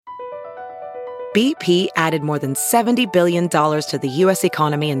BP added more than $70 billion to the U.S.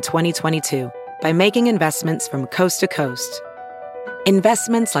 economy in 2022 by making investments from coast to coast.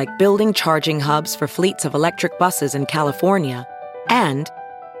 Investments like building charging hubs for fleets of electric buses in California and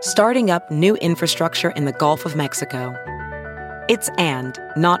starting up new infrastructure in the Gulf of Mexico. It's and,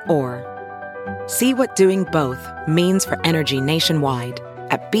 not or. See what doing both means for energy nationwide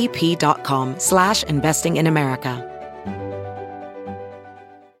at bp.com/investing in America.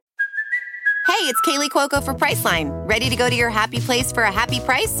 Hey, it's Kaylee Cuoco for Priceline. Ready to go to your happy place for a happy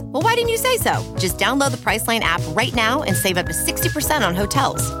price? Well, why didn't you say so? Just download the Priceline app right now and save up to 60% on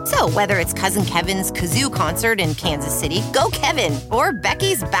hotels. So whether it's Cousin Kevin's Kazoo Concert in Kansas City, go Kevin, or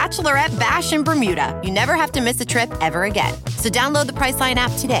Becky's Bachelorette Bash in Bermuda, you never have to miss a trip ever again. So download the Priceline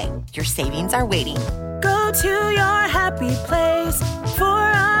app today. Your savings are waiting. Go to your happy place for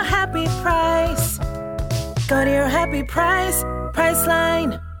a happy price. Go to your happy price,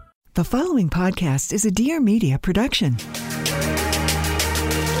 Priceline. The following podcast is a Dear Media production.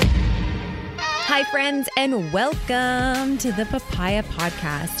 Hi, friends, and welcome to the Papaya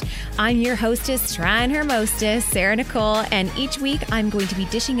Podcast. I'm your hostess, trying her mostest, Sarah Nicole, and each week I'm going to be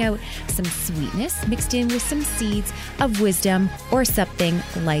dishing out some sweetness mixed in with some seeds of wisdom or something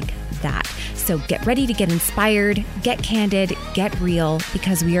like that. So get ready to get inspired, get candid, get real,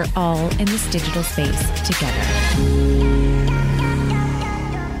 because we are all in this digital space together.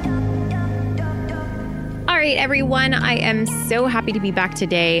 All right, everyone, I am so happy to be back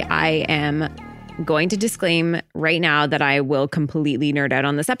today. I am going to disclaim right now that I will completely nerd out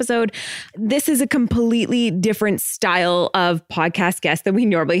on this episode. This is a completely different style of podcast guest than we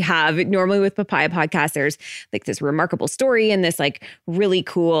normally have. Normally with Papaya Podcast, there's like this remarkable story and this like really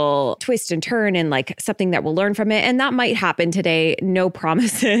cool twist and turn and like something that we'll learn from it. And that might happen today. No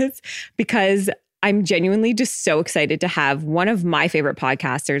promises, because I'm genuinely just so excited to have one of my favorite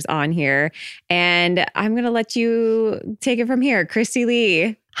podcasters on here. And I'm going to let you take it from here. Kristi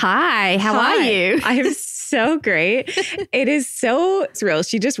Lee. Hi, how are you? I am so great. It is so surreal.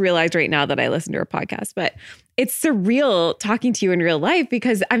 She just realized right now that I listen to her podcast, but it's surreal talking to you in real life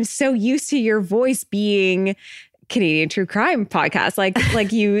because I'm so used to your voice being Canadian true crime podcast.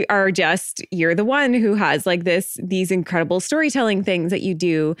 Like you are just, you're the one who has like these incredible storytelling things that you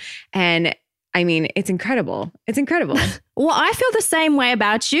do. And I mean, it's incredible. It's incredible. Well, I feel the same way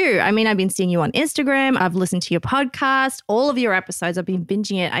about you. I mean, I've been seeing you on Instagram. I've listened to your podcast, all of your episodes. I've been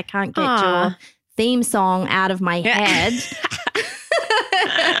binging it. I can't get your theme song out of my head.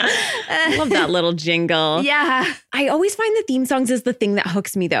 I love that little jingle. Yeah. I always find the theme songs is the thing that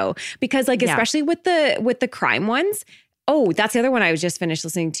hooks me though, because like, especially with the crime ones. Oh, that's the other one I was just finished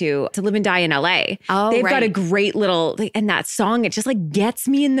listening to Live and Die in LA. Oh, They've right. got a great little, and that song, it just like gets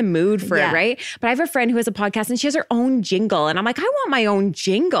me in the mood for it, right? But I have a friend who has a podcast and she has her own jingle. And I'm like, I want my own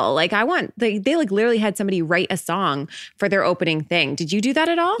jingle. Like they like literally had somebody write a song for their opening thing. Did you do that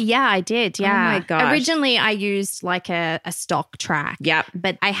at all? Yeah, I did. Yeah. Oh my gosh. Originally, I used like a stock track. Yep.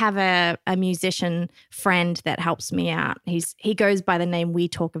 But I have a musician friend that helps me out. He goes by the name We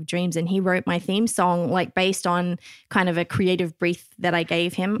Talk of Dreams, and he wrote my theme song like based on kind of a creative brief that I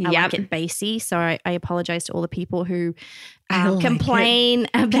gave him. I like it bassy. So I apologize to all the people who complain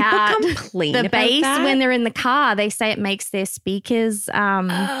about the bass when they're in the car. They say it makes their speakers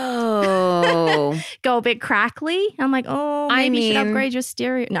go a bit crackly. I'm like, maybe you should upgrade your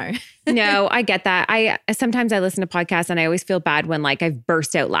stereo. No, I get that. Sometimes I listen to podcasts and I always feel bad when like I've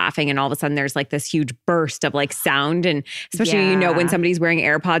burst out laughing and all of a sudden there's like this huge burst of like sound. And especially, when somebody's wearing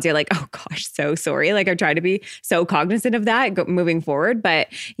AirPods, you're like, oh gosh, so sorry. Like I try to be so cognizant of that moving forward. But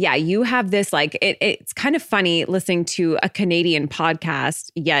yeah, you have this like, it's kind of funny listening to a Canadian podcast,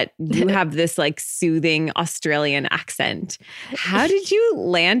 yet you have this like soothing Australian accent. How did you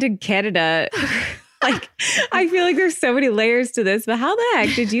land in Canada? Like, I feel like there's so many layers to this, but how the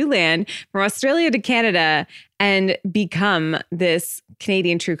heck did you land from Australia to Canada and become this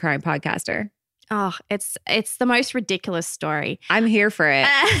Canadian true crime podcaster? Oh, it's the most ridiculous story. I'm here for it.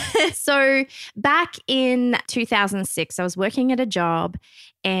 So back in 2006, I was working at a job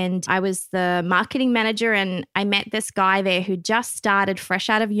and I was the marketing manager, and I met this guy there who just started fresh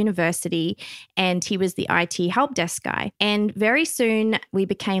out of university, and he was the IT help desk guy. And very soon we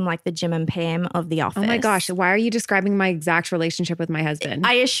became like the Jim and Pam of the office. Oh my gosh. Why are you describing my exact relationship with my husband?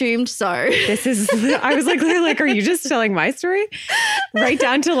 I assumed so. I was like, are you just telling my story? Right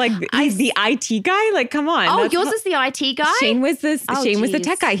down to like, he's the IT guy? Like, come on. Oh, yours is the IT guy? Shane was the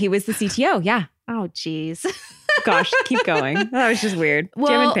tech guy. He was the CTO. Yeah. Oh, geez. Gosh, keep going. That was just weird.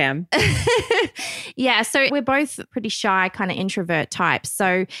 Jim and Pam. Yeah, so we're both pretty shy, kind of introvert types.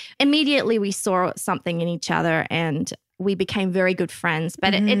 So immediately we saw something in each other and we became very good friends.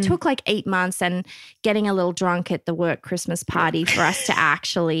 But it took like 8 months and getting a little drunk at the work Christmas party for us to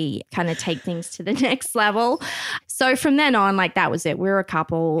actually kind of take things to the next level. So from then on, like that was it. We were a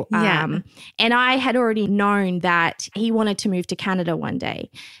couple. And I had already known that he wanted to move to Canada one day.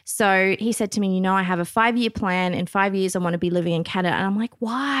 So he said to me, you know, I have a 5-year plan. In 5 years, I want to be living in Canada. And I'm like,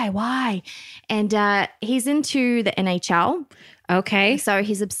 why? And he's into the NHL. Okay. So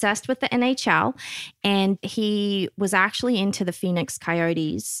he's obsessed with the NHL, and he was actually into the Phoenix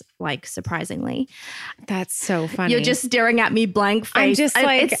Coyotes, like surprisingly. That's so funny. You're just staring at me blank face. I'm just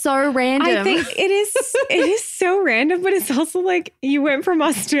like, it's so random. I think it is so random, but it's also like you went from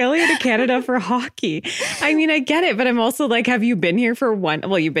Australia to Canada for hockey. I mean, I get it, but I'm also like, have you been here for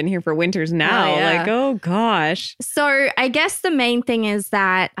you've been here for winters now. Like, oh gosh. So I guess the main thing is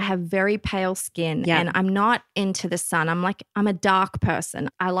that I have very pale skin and I'm not into the sun. I'm a dark person.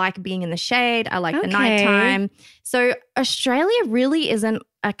 I like being in the shade. I like the nighttime. So Australia really isn't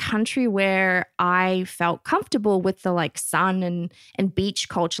a country where I felt comfortable with the like sun and beach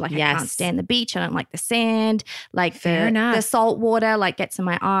culture. Like I can't stand the beach. I don't like the sand. Like the salt water like gets in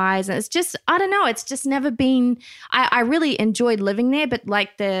my eyes. And it's just, I don't know. It's just never been, I really enjoyed living there, but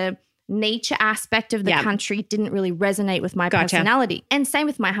like the nature aspect of the country didn't really resonate with my personality. And same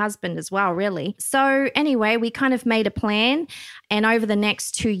with my husband as well, really. So anyway, we kind of made a plan. And over the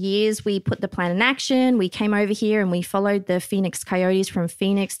next 2 years, we put the plan in action. We came over here and we followed the Phoenix Coyotes from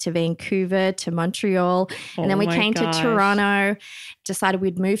Phoenix to Vancouver to Montreal. And then we came to Toronto, decided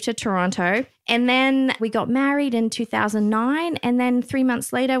we'd move to Toronto. And then we got married in 2009. And then 3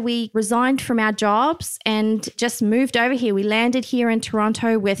 months later, we resigned from our jobs and just moved over here. We landed here in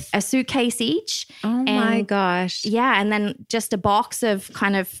Toronto with a suitcase each. Oh my gosh. Yeah. And then just a box of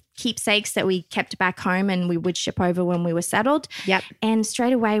kind of keepsakes that we kept back home and we would ship over when we were settled. Yep. And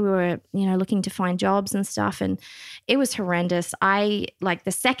straight away we were, looking to find jobs and stuff. And it was horrendous. The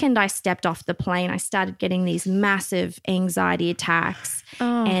second I stepped off the plane, I started getting these massive anxiety attacks.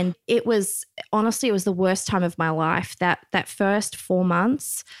 Oh. And it was the worst time of my life. That first 4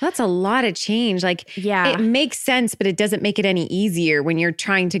 months. That's a lot of change. It makes sense, but it doesn't make it any easier when you're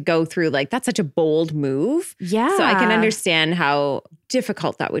trying to go through that's such a bold move. Yeah. So I can understand how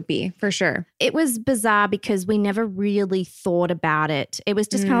difficult that would be for sure. It was bizarre because we never really thought about it. It was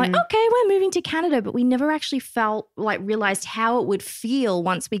just kind of like, okay, we're moving to Canada, but we never actually realized how it would feel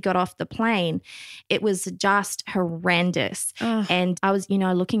once we got off the plane. It was just horrendous. And I was,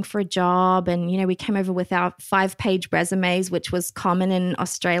 looking for a job and, we came over with our 5-page resumes, which was common in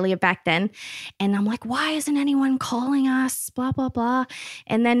Australia back then. And I'm like, why isn't anyone calling us? Blah, blah, blah.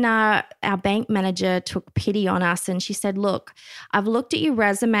 And then our bank manager took pity on us and she said, look, I've looked at your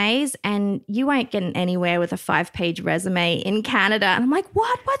resumes and you ain't getting anywhere with a 5-page resume in Canada. And I'm like,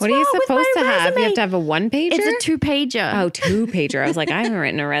 what? What are you supposed to have? You have to have a 1-pager? It's a 2-pager. Oh, 2-pager. I was like, I haven't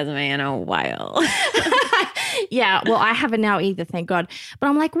written a resume in a while. Yeah, well, I haven't now either, thank God. But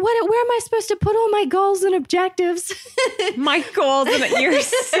I'm like, where am I supposed to put all my goals and objectives? My goals, you're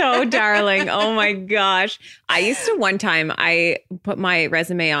so darling. Oh my gosh. I used to one time, I put my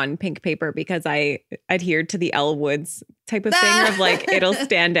resume on pink paper because I adhered to the Elle Woods type of thing of it'll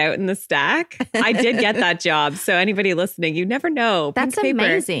stand out in the stack. I did get that job. So anybody listening, you never know. That's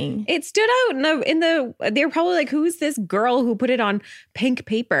amazing. It stood out they were probably like, who's this girl who put it on pink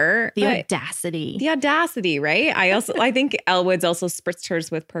paper? The audacity, right? I think Elle Woods also spritzed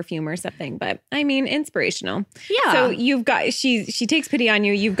hers with perfume or something, but I mean, inspirational. Yeah. So you've got, she takes pity on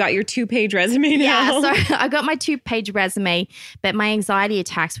you. You've got your 2-page resume now. Yeah. So I got my 2-page resume, but my anxiety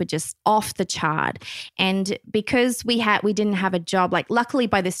attacks were just off the chart. And because we didn't have a job, luckily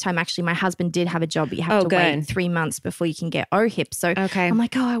by this time, actually, my husband did have a job, but you have to wait 3 months before you can get OHIP. So I'm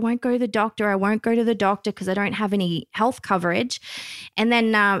like, I won't go to the doctor. I won't go to the doctor because I don't have any health coverage. And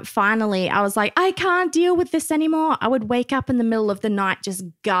then finally I was like, I can't deal with this anymore. I would wake up in the middle of the night just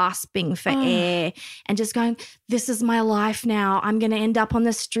gasping for air and just going, this is my life now. I'm going to end up on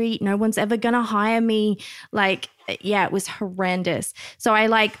the street. No one's ever going to hire me. It was horrendous. So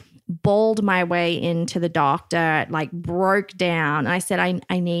I bawled my way into the doctor, broke down. And I said,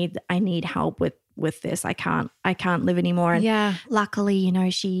 I need help with this. I can't live anymore. And luckily,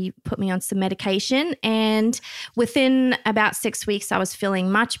 she put me on some medication and within about 6 weeks I was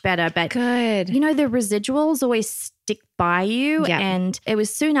feeling much better. But good. The residuals always stick by you. Yeah. And it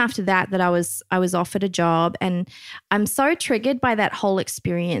was soon after that I was offered a job, and I'm so triggered by that whole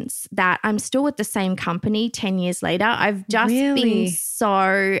experience that I'm still with the same company 10 years later. I've just been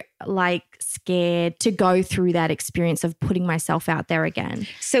so scared to go through that experience of putting myself out there again.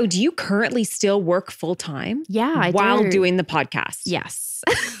 So do you currently still work full time? Yeah, I while do. doing the podcast? Yes.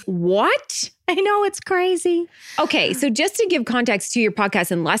 What? I know, it's crazy. Okay, so just to give context to your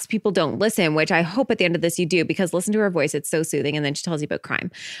podcast, unless people don't listen, which I hope at the end of this you do, because listen to her voice, it's so soothing, and then she tells you about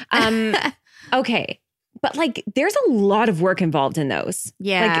crime. Okay, but like there's a lot of work involved in those.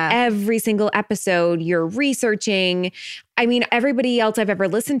 Yeah. Like every single episode you're researching. I mean, everybody else I've ever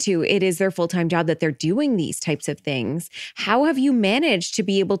listened to, it is their full-time job that they're doing these types of things. How have you managed to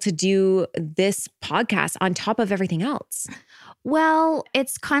be able to do this podcast on top of everything else? Well,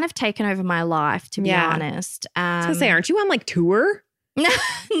 it's kind of taken over my life, to be honest. I was going to say, aren't you on like tour? No.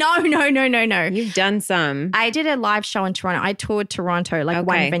 You've done some. I did a live show in Toronto. I toured Toronto, like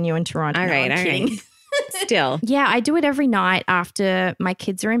one venue in Toronto. All right, I'm kidding. Right. Still. Yeah, I do it every night after my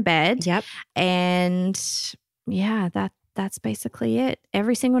kids are in bed. Yep. And yeah, that's basically it.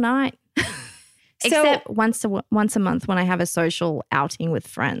 Every single night. Except once a month when I have a social outing with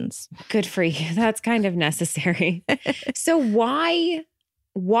friends. Good for you. That's kind of necessary. So why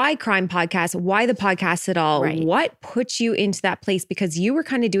crime podcast? Why the podcast at all? Right. What put you into that place? Because you were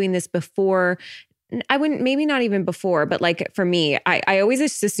kind of doing this before. I wouldn't, maybe not even before, but like for me, I always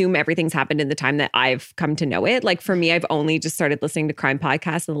just assume everything's happened in the time that I've come to know it. Like for me, I've only just started listening to crime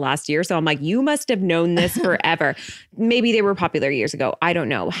podcasts in the last year. So I'm like, you must have known this forever. Maybe they were popular years ago. I don't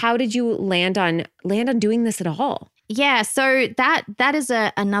know. How did you land on doing this at all? Yeah, so that is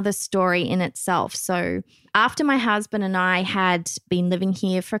another story in itself. So after my husband and I had been living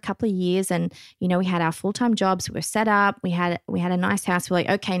here for a couple of years, and we had our full-time jobs, we were set up, we had a nice house. We're like,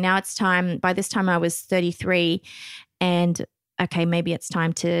 okay, now it's time. By this time I was 33, and okay, maybe it's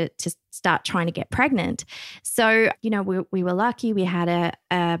time to start trying to get pregnant. So, we were lucky. We had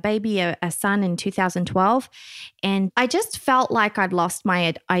a baby, a son in 2012. And I just felt like I'd lost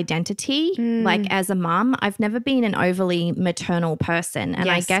my identity, like as a mom. I've never been an overly maternal person. And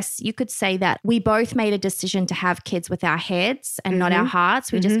I guess you could say that we both made a decision to have kids with our heads and not our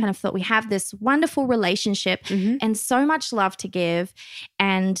hearts. We just kind of thought we have this wonderful relationship and so much love to give.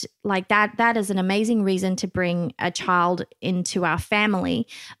 And like that is an amazing reason to bring a child into our family.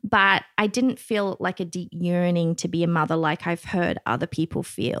 But I didn't feel like a deep yearning to be a mother like I've heard other people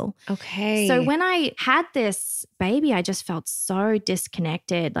feel. Okay. So when I had this baby, I just felt so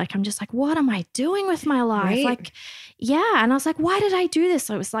disconnected. Like, I'm just like, what am I doing with my life? Right. Like, yeah. And I was like, why did I do this?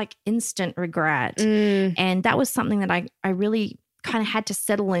 So it was like instant regret. And that was something that I really kind of had to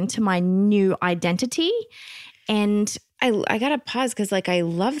settle into my new identity. And I got to pause because like I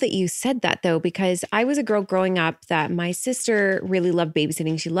love that you said that though, because I was a girl growing up that my sister really loved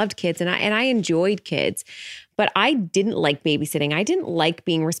babysitting. She loved kids and I enjoyed kids, but I didn't like babysitting. I didn't like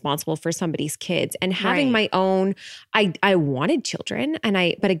being responsible for somebody's kids and having my own. I wanted children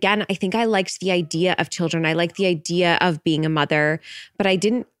but again, I think I liked the idea of children. I liked the idea of being a mother, but I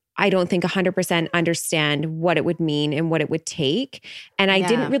don't think 100% understand what it would mean and what it would take. And I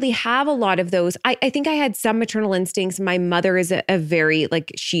didn't really have a lot of those. I think I had some maternal instincts. My mother is a very,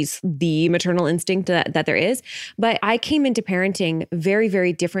 like, she's the maternal instinct that there is. But I came into parenting very,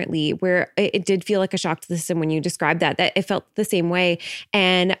 very differently, where it did feel like a shock to the system when you described that it felt the same way.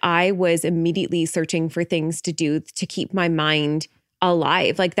 And I was immediately searching for things to do to keep my mind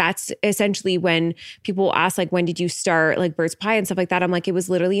alive. Like that's essentially when people ask, like, when did you start like Bird's Pie and stuff like that? I'm like, it was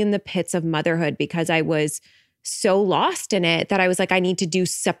literally in the pits of motherhood because I was so lost in it that I was like, I need to do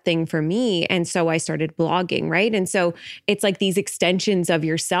something for me. And so I started blogging, right? And so it's like these extensions of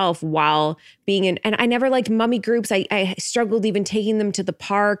yourself while being in, and I never liked mommy groups. I struggled even taking them to the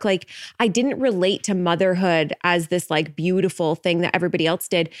park. Like I didn't relate to motherhood as this like beautiful thing that everybody else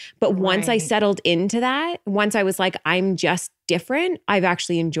did. But once I settled into that, once I was like, I'm just different, I've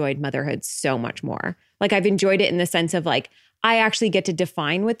actually enjoyed motherhood so much more. Like I've enjoyed it in the sense of like, I actually get to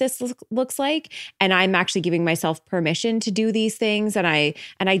define what this looks like. And I'm actually giving myself permission to do these things. And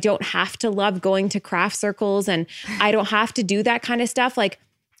I don't have to love going to craft circles and I don't have to do that kind of stuff. Like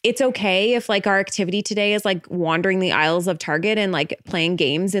it's okay if like our activity today is like wandering the aisles of Target and like playing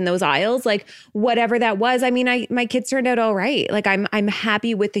games in those aisles, like whatever that was. I mean, my kids turned out all right. Like I'm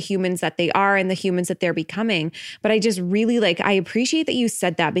happy with the humans that they are and the humans that they're becoming. But I just really I appreciate that you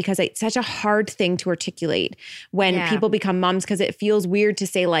said that because it's such a hard thing to articulate when people become moms, because it feels weird to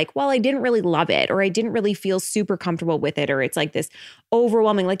say like, well, I didn't really love it, or I didn't really feel super comfortable with it. Or it's like this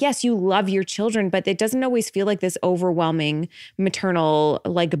overwhelming, like, yes, you love your children, but it doesn't always feel like this overwhelming maternal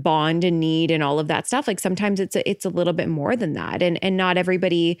like bond and need and all of that stuff. Like sometimes it's a little bit more than that. And not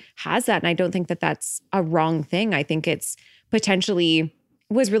everybody has that. And I don't think that that's a wrong thing. I think it's potentially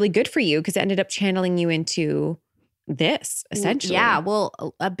was really good for you because it ended up channeling you into this essentially. Yeah, well,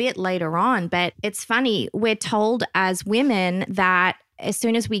 a bit later on, but it's funny. We're told as women that as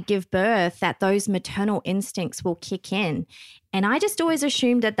soon as we give birth, that those maternal instincts will kick in. And I just always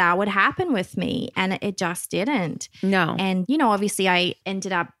assumed that would happen with me, and it just didn't. No. And, obviously I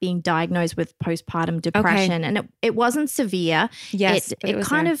ended up being diagnosed with postpartum depression, and it wasn't severe. Yes. It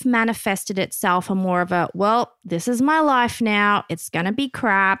kind of manifested itself on more of a, well, this is my life now. It's going to be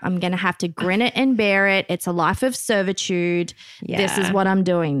crap. I'm going to have to grin it and bear it. It's a life of servitude. Yeah. This is what I'm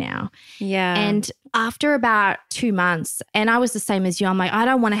doing now. Yeah. And after about 2 months, and I was the same as you, I'm like, I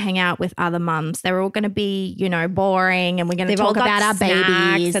don't want to hang out with other mums. They're all going to be, boring, and we're going to talk about our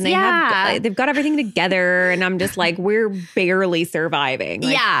babies. And they've got everything together. And I'm just like, we're barely surviving.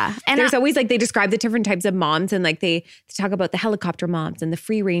 Like, yeah. And there's always like, they describe the different types of moms, and like they talk about the helicopter moms and the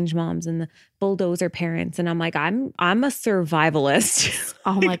free range moms and the bulldozer parents. And I'm like, I'm a survivalist.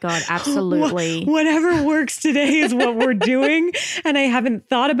 Oh my God, absolutely. Whatever works today is what we're doing. And I haven't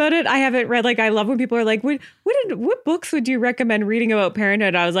thought about it. I haven't read, like, I love when people are like, what books would you recommend reading about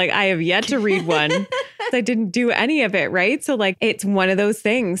parenthood? I was like, I have yet to read one. I didn't do any of it. Right. So like, it's one of those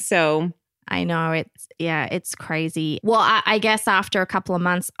things. So I know it's crazy. Well, I guess after a couple of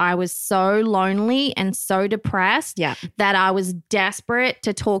months, I was so lonely and so depressed that I was desperate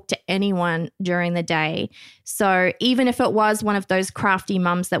to talk to anyone during the day. So even if it was one of those crafty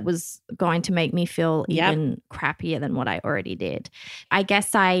mums that was going to make me feel even crappier than what I already did, I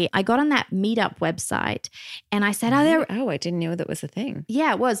guess I got on that meetup website and I said, Oh, I didn't know that was a thing.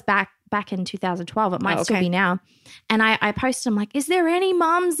 Yeah, it was back in 2012. It might still be now. And I posted, I'm like, is there any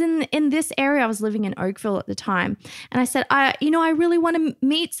moms in this area? I was living in Oakville at the time. And I said, I really want to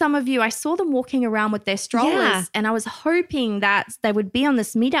meet some of you. I saw them walking around with their strollers and I was hoping that they would be on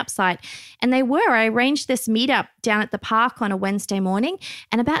this meetup site. And they were. I arranged this meetup down at the park on a Wednesday morning,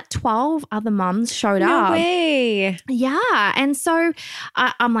 and about 12 other mums showed up. No way. Yeah. And so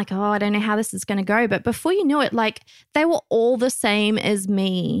I'm like, I don't know how this is going to go. But before you knew it, like they were all the same as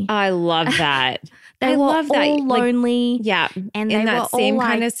me. I love that. They were all lonely. And they in that were same all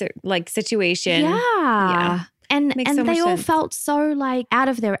kind of like situation. Yeah. And Makes so they much all sense. felt so like out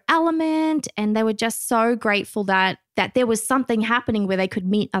of their element, and they were just so grateful that there was something happening where they could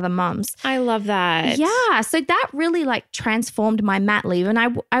meet other mums. I love that. Yeah. So that really like transformed my mat leave. And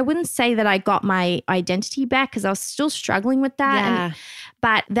I wouldn't say that I got my identity back because I was still struggling with that.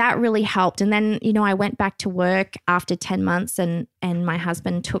 But that really helped. And then, I went back to work after 10 months and my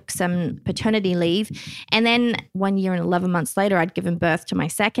husband took some paternity leave. And then 1 year and 11 months later, I'd given birth to my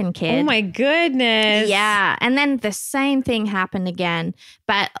second kid. Oh my goodness. Yeah. And then the same thing happened again.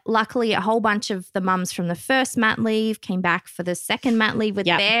 But luckily, a whole bunch of the mums from the first mat leave came back for the second mat leave with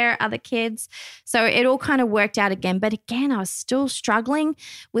their other kids. So it all kind of worked out again. But again, I was still struggling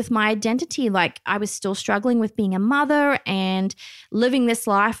with my identity. Like I was still struggling with being a mother and living this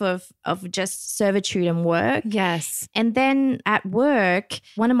life of just servitude and work. Yes. And then at work,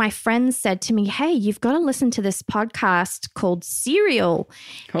 one of my friends said to me, hey, you've got to listen to this podcast called Serial.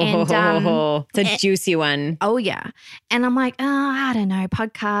 It's a juicy one. Oh, yeah. And I'm like, I don't know,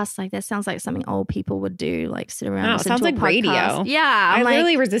 podcasts, like that sounds like something old people would do, like sit around and listen sounds to a like podcast. Radio. Yeah. I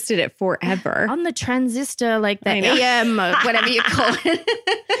literally resisted it forever. On the transistor, like the AM or whatever you call it.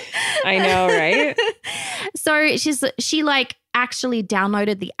 I know, right? So she like actually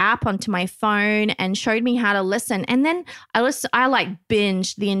downloaded the app onto my phone and showed me how to listen. And then I like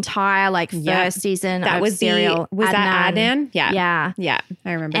binged the entire first season that of was Serial. Was that Adnan? Yeah. Yeah.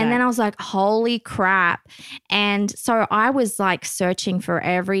 I remember And that. then I was like, holy crap. And so I was like searching for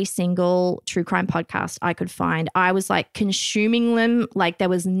every single true crime podcast I could find. I was like consuming them like there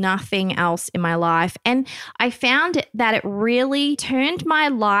was nothing else in my life. And I found that it really turned my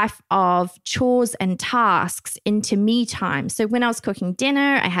life of chores and tasks into me time. So when I was cooking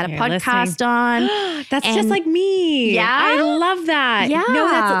dinner, I had a podcast on. That's just like me. Yeah. I love that. Yeah. No,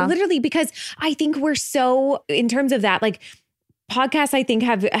 that's literally because I think we're so, in terms of that, like podcasts, I think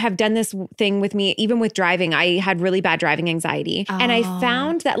have done this thing with me, even with driving. I had really bad driving anxiety. And I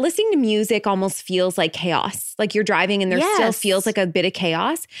found that listening to music almost feels like chaos. Like you're driving and there still feels like a bit of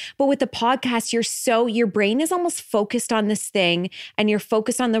chaos. But with the podcast, your brain is almost focused on this thing and you're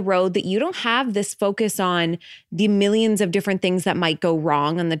focused on the road that you don't have this focus on the millions of different things that might go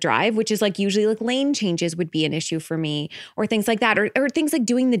wrong on the drive, which is like usually like lane changes would be an issue for me or things like that. Or things like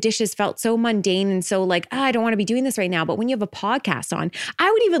doing the dishes felt so mundane and so like, I don't want to be doing this right now. But when you have a podcast on,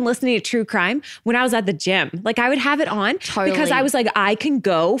 I would even listen to true crime when I was at the gym. Like I would have it on because I was like, I can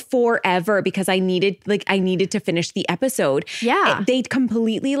go forever because I needed to finish the episode. Yeah. They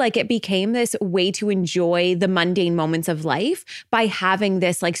completely it became this way to enjoy the mundane moments of life by having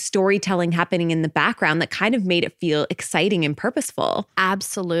this like storytelling happening in the background that kind of made it feel exciting and purposeful.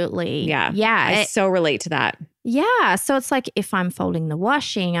 Absolutely. Yeah. Yeah. I so relate to that. Yeah. So it's like if I'm folding the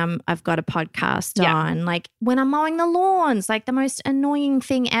washing, I've got a podcast on. Like when I'm mowing the lawns, like the most annoying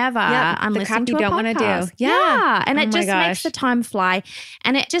thing ever. I'm listening to a podcast. The crap you don't want to do. Yeah. And it just makes the time fly.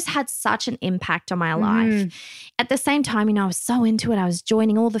 And it just had such an impact on my life. At the same time, I was so into it. I was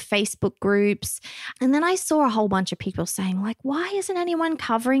joining all the Facebook groups. And then I saw a whole bunch of people saying like, why isn't anyone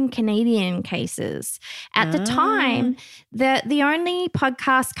covering Canadian cases? At the time, the only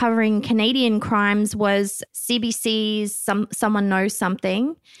podcast covering Canadian crimes was CBC's Someone Knows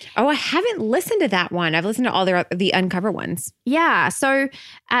Something. Oh, I haven't listened to that one. I've listened to all the Uncover ones. Yeah. So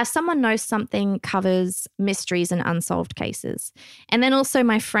Someone Knows Something covers mysteries and unsolved cases. And then also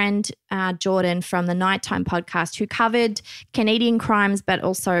my friend Jordan from the Nighttime podcast who covered Canadian crimes, but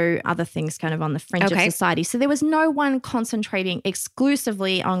also other things kind of on the fringe of society. So there was no one concentrating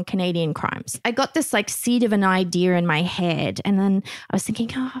exclusively on Canadian crimes. I got this like seed of an idea in my head. And then I was thinking,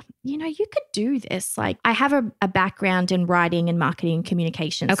 you could do this. Like I have a background in writing and marketing and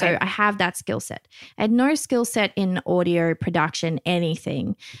communication. So I have that skill set. I had no skill set in audio production,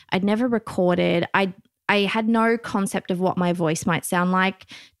 anything. I'd never recorded. I had no concept of what my voice might sound like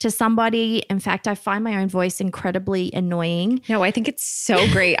to somebody. In fact, I find my own voice incredibly annoying. No, I think it's so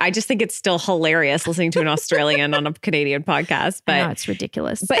great. I just think it's still hilarious listening to an Australian on a Canadian podcast. But no, it's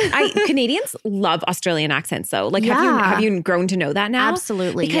ridiculous. But Canadians love Australian accents though. Like have you grown to know that now?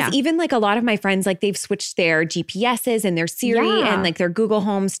 Absolutely. Because even like a lot of my friends, like they've switched their GPSs and their Siri and like their Google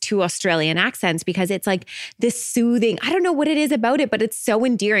Homes to Australian accents because it's like this soothing, I don't know what it is about it, but it's so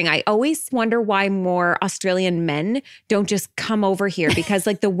endearing. I always wonder why more Australian men don't just come over here because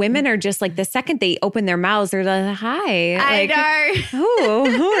like the women are just like the second they open their mouths, they're like, hi. I know.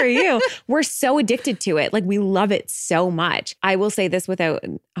 Who are you? We're so addicted to it. Like we love it so much. I will say this without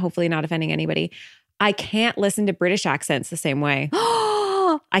hopefully not offending anybody. I can't listen to British accents the same way.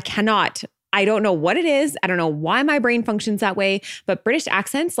 I cannot. I don't know what it is. I don't know why my brain functions that way, but British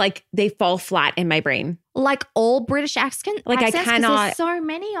accents, like they fall flat in my brain. Like all British accents? Like I cannot. There's so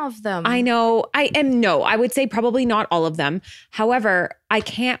many of them. I know. I would say probably not all of them. However, I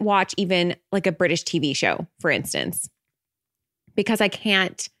can't watch even like a British TV show, for instance, because I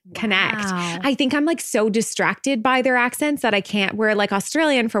can't connect. I think I'm like so distracted by their accents that I can't, where like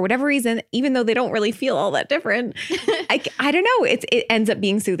Australian for whatever reason, even though they don't really feel all that different, I don't know. It ends up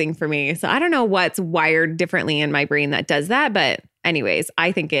being soothing for me. So I don't know what's wired differently in my brain that does that. But anyways,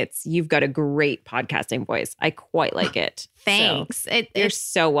 I think you've got a great podcasting voice. I quite like it. Thanks. So you're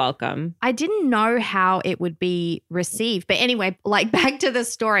so welcome. I didn't know how it would be received. But anyway, like back to the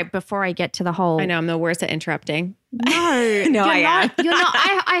story before I get to the whole. I know I'm the worst at interrupting. No, I am. You're not.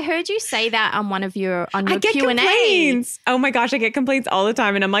 I heard you say that on one of your I get Q&A. Complaints. Oh my gosh, I get complaints all the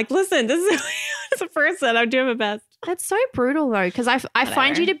time, and I'm like, listen, this is a person. I'm doing my best. That's so brutal though, because I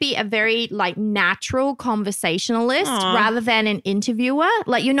find you to be a very like natural conversationalist rather than an interviewer.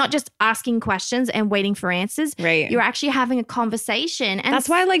 Like you're not just asking questions and waiting for answers. Right. You're actually having a conversation. And that's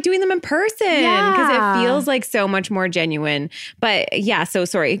why I like doing them in person because it feels like so much more genuine. But yeah, so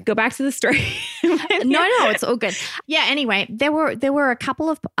sorry. Go back to the story. No, it's all good. Yeah, anyway, there were a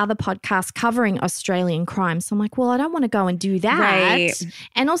couple of other podcasts covering Australian crime. So I'm like, well, I don't want to go and do that. Right.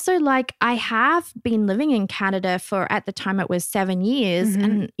 And also like I have been living in Canada for at the time it was 7 years.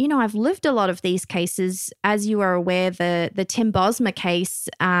 And, I've lived a lot of these cases. As you are aware, the Tim Bosma case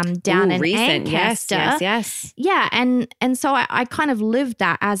down in Ancaster. Yes. Yeah. And so I kind of lived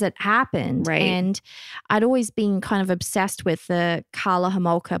that as it happened. Right. And I'd always been kind of obsessed with the Carla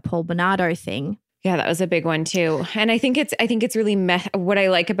Homolka, Paul Bernardo thing. Yeah, that was a big one too. And I think it's really what I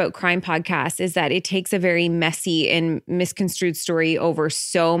like about crime podcasts is that it takes a very messy and misconstrued story over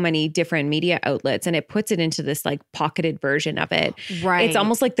so many different media outlets and it puts it into this like pocketed version of it. Right. It's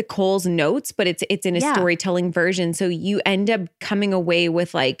almost like the Coles Notes, but it's in a storytelling version. So you end up coming away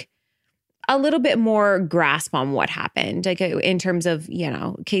with like a little bit more grasp on what happened, like in terms of,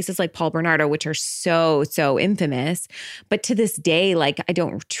 cases like Paul Bernardo, which are so, so infamous. But to this day, like I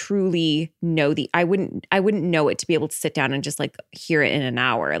don't truly know I wouldn't know it to be able to sit down and just like hear it in an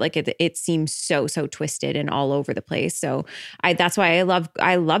hour. Like it seems so, so twisted and all over the place. So that's why I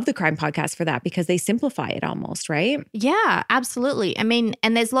love the crime podcast for that because they simplify it almost, right? Yeah, absolutely. I mean,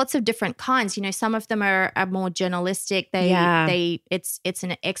 and there's lots of different kinds. Some of them are more journalistic. It's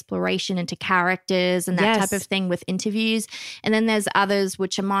an exploration into characters and that type of thing with interviews. And then there's others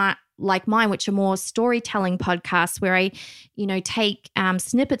which are like mine, which are more storytelling podcasts where I, take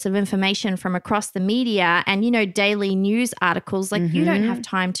snippets of information from across the media and, daily news articles. Like you don't have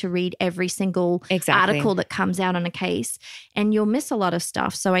time to read every single article that comes out on a case and you'll miss a lot of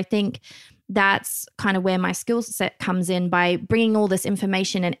stuff. So I think that's kind of where my skill set comes in, by bringing all this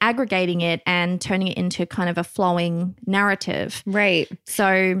information and aggregating it and turning it into kind of a flowing narrative. Right.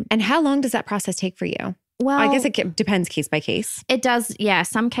 So, and how long does that process take for you? Well, I guess it depends case by case. It does. Yeah.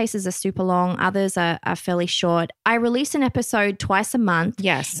 Some cases are super long. Others are fairly short. I release an episode twice a month.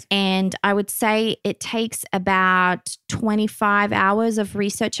 Yes. And I would say it takes about 25 hours of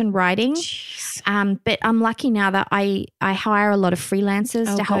research and writing. But I'm lucky now that I hire a lot of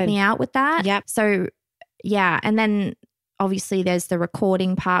freelancers to help me out with that. Yep. So yeah. And then obviously there's the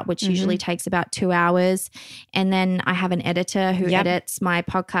recording part, which usually takes about 2 hours. And then I have an editor who edits my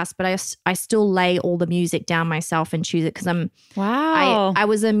podcast, but I still lay all the music down myself and choose it because I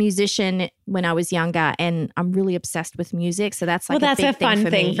was a musician when I was younger and I'm really obsessed with music. So that's like that's a fun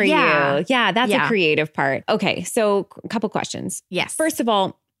thing for you. Yeah, that's a creative part. Okay, so a couple questions. Yes. First of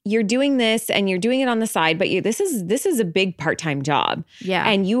all, you're doing this and you're doing it on the side, but this is a big part-time job. Yeah.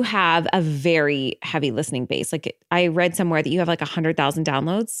 And you have a very heavy listening base. Like I read somewhere that you have like 100,000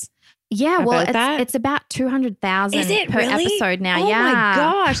 downloads. Yeah, well, it's about 200,000 per episode now. Oh yeah. my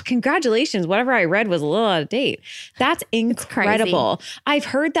gosh. Congratulations. Whatever I read was a little out of date. That's incredible. I've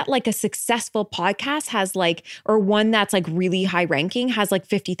heard that like a successful podcast has like, or one that's like really high ranking has like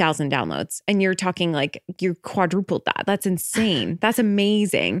 50,000 downloads. And you're talking like you quadrupled that. That's insane. That's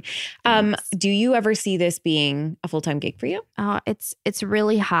amazing. Do you ever see this being a full-time gig for you? It's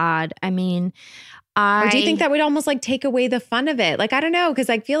really hard. I mean, or do you think that would almost like take away the fun of it? Like, I don't know. Cause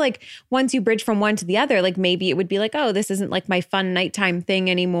I feel like once you bridge from one to the other, like maybe it would be like, oh, this isn't like my fun nighttime thing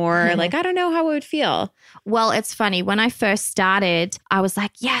anymore. Like, I don't know how it would feel. Well, it's funny. When I first started, I was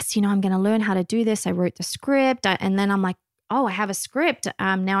like, yes, I'm going to learn how to do this. I wrote the script and then I'm like, oh, I have a script.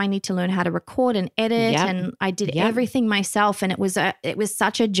 Now I need to learn how to record and edit. And I did everything myself. And it was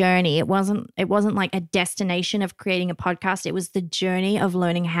such a journey. It wasn't like a destination of creating a podcast. It was the journey of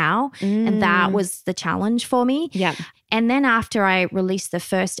learning how. And that was the challenge for me. Yeah. And then after I released the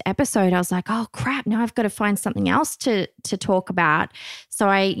first episode, I was like, oh crap, now I've got to find something else to talk about. So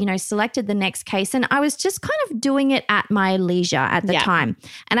I, selected the next case and I was just kind of doing it at my leisure at the time.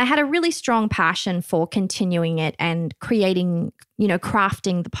 And I had a really strong passion for continuing it and creating,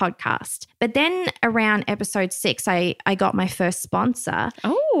 crafting the podcast. But then around episode 6, I got my first sponsor.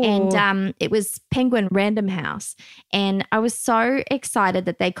 Oh. And it was Penguin Random House. And I was so excited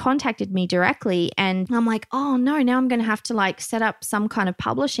that they contacted me directly. And I'm like, oh no, now I'm going to have to like set up some kind of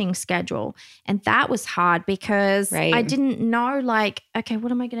publishing schedule. And that was hard because I didn't know like, okay,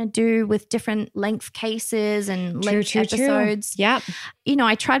 what am I going to do with different length cases and length episodes? Yeah.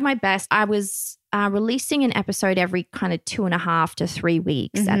 I tried my best. I was releasing an episode every kind of 2.5 to 3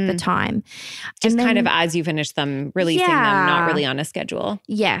 weeks at the time. Just kind of as you finish them, releasing them, not really on a schedule.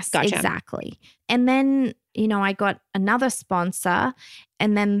 Yes, gotcha. Exactly. And then, I got another sponsor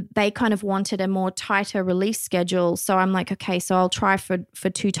and then they kind of wanted a more tighter release schedule. So I'm like, okay, so I'll try for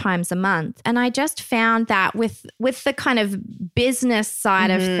 2 times a month. And I just found that with the kind of business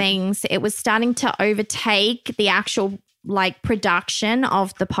side of things, it was starting to overtake the actual like production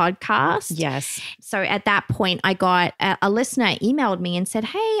of the podcast. Yes. So at that point, I got a listener emailed me and said,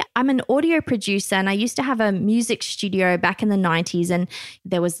 hey, I'm an audio producer and I used to have a music studio back in the 90s and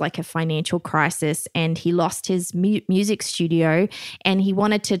there was like a financial crisis and he lost his music studio and he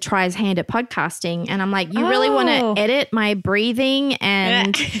wanted to try his hand at podcasting. And I'm like, you really want to edit my breathing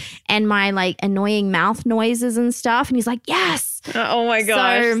and my like annoying mouth noises and stuff? And he's like, yes. Oh my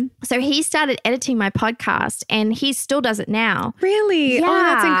gosh. So he started editing my podcast and he still does it now. Really? Yeah. Oh,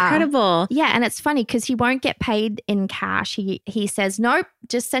 that's incredible. Yeah. And it's funny because he won't get paid in cash. He says, nope,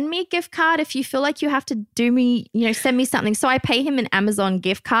 just send me a gift card. If you feel like you have to do me, send me something. So I pay him an Amazon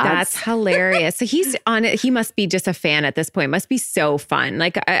gift card. That's hilarious. So he's on it. He must be just a fan at this point. Must be so fun.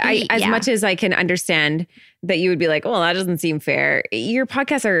 Like as much as I can understand that you would be like, oh, that doesn't seem fair. Your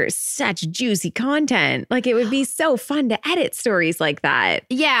podcasts are such juicy content. Like it would be so fun to edit stories like that.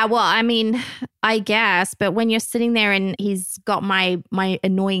 Yeah, well, I mean, I guess. But when you're sitting there and he's got my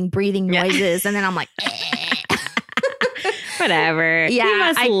annoying breathing noises and then I'm like, whatever. Yeah, he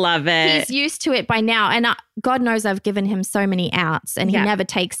must love it. He's used to it by now. And God knows I've given him so many outs and he never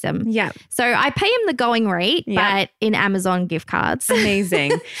takes them. Yeah. So I pay him the going rate, but in Amazon gift cards.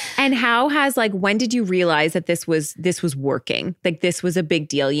 Amazing. And how has when did you realize that this was working? Like this was a big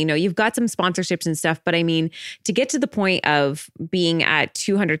deal? You've got some sponsorships and stuff, but I mean, to get to the point of being at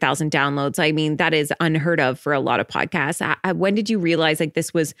 200,000 downloads, I mean, that is unheard of for a lot of podcasts. When did you realize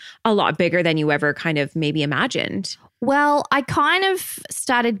this was a lot bigger than you ever kind of maybe imagined? Well, I kind of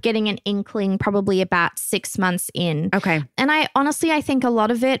started getting an inkling probably about 6 months in. Okay. And I think a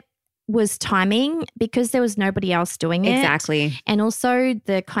lot of it was timing because there was nobody else doing it. Exactly. And also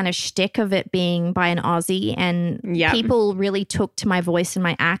the kind of shtick of it being by an Aussie, and people really took to my voice and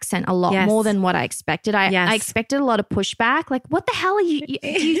my accent a lot more than what I expected. I expected a lot of pushback. Like, what the hell are you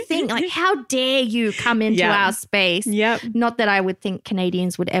do you think? Like, how dare you come into our space? Not that I would think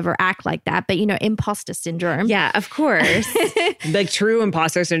Canadians would ever act like that, but, you know, imposter syndrome. Yeah, of course. Like true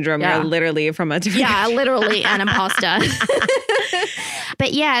imposter syndrome. You're literally from a different country. Literally an imposter.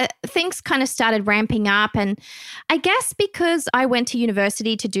 But yeah, things kind of started ramping up. And I guess because I went to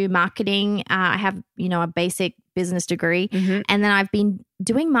university to do marketing, I have, you know, a basic business degree. And then I've been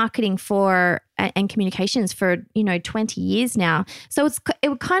doing marketing and communications for, you know, 20 years now. So it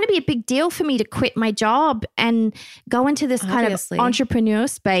would kind of be a big deal for me to quit my job and go into this kind of entrepreneur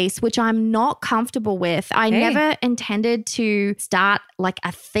space, which I'm not comfortable with. I never intended to start like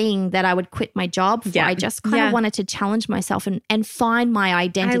a thing that I would quit my job for. I just kind of wanted to challenge myself and find my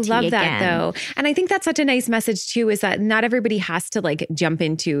identity. I love that though. And I think that's such a nice message too, is that not everybody has to like jump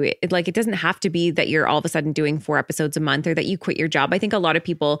into it. Like, it doesn't have to be that you're all of a sudden doing 4 episodes a month or that you quit your job. I think a lot of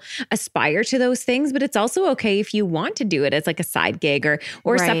people aspire to those things, but it's also okay if you want to do it as like a side gig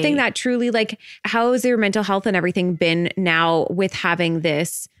or something that truly, like, how has your mental health and everything been now with having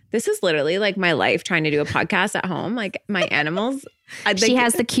this? This is literally like my life trying to do a podcast at home. Like, my animals. She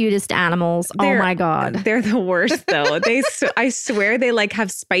has the cutest animals. Oh my God. They're the worst though. I swear they like have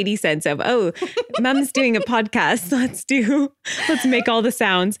spidey sense of, oh, mom's doing a podcast. Let's make all the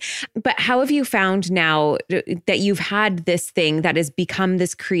sounds. But how have you found now that you've had this thing that has become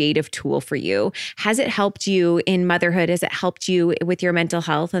this creative tool for you? Has it helped you in motherhood? Has it helped you with your mental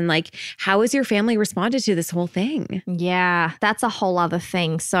health? And like, how has your family responded to this whole thing? Yeah, that's a whole other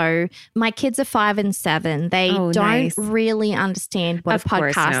thing. So my kids are 5 and 7. They don't really understand what a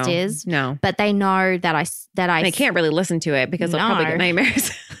podcast is. No. But they know that I they can't really listen to it because they'll probably get nightmares.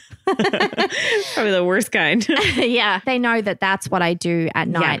 Probably the worst kind. Yeah. They know that that's what I do at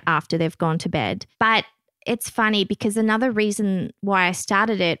night after they've gone to bed. But it's funny because another reason why I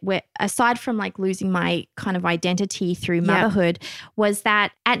started it, aside from like losing my kind of identity through motherhood, was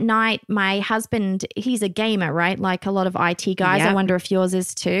that at night, my husband, he's a gamer, right? Like a lot of IT guys. I wonder if yours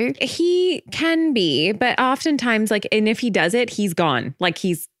is too. He can be, but oftentimes, like, and if he does it, he's gone. Like,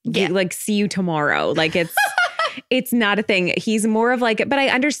 like, see you tomorrow. Like, it's not a thing. He's more of like, but I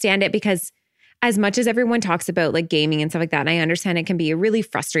understand it because as much as everyone talks about like gaming and stuff like that, and I understand it can be a really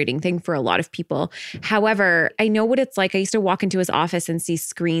frustrating thing for a lot of people. However, I know what it's like. I used to walk into his office and see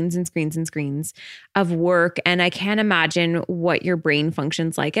screens and screens and screens of work. And I can't imagine what your brain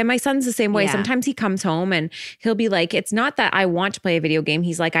functions like. And my son's the same way. Yeah. Sometimes he comes home and he'll be like, it's not that I want to play a video game.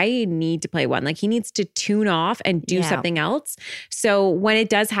 He's like, I need to play one. Like, he needs to tune off and do something else. So when it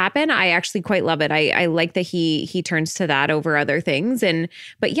does happen, I actually quite love it. I like that he turns to that over other things.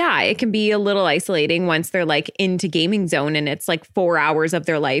 But yeah, it can be a little isolating once they're like into gaming zone and it's like 4 hours of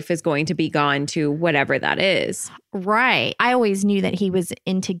their life is going to be gone to whatever that is. Right. I always knew that he was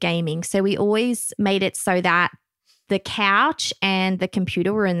into gaming. So we always made it so that the couch and the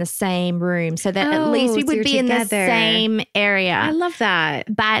computer were in the same room so that at least we would be in the same area. I love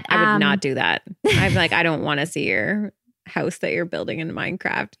that. But I would not do that. I'm like, I don't want to see your house that you're building in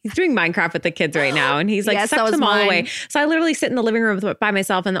Minecraft. He's doing Minecraft with the kids right now and he's like sucks them all away. So I literally sit in the living room by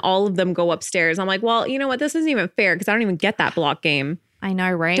myself and all of them go upstairs. I'm like, well, you know what? This isn't even fair because I don't even get that block game. I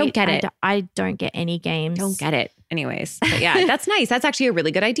know, right? Don't get it. I don't get any games. Don't get it. Anyways, but yeah, that's nice. That's actually a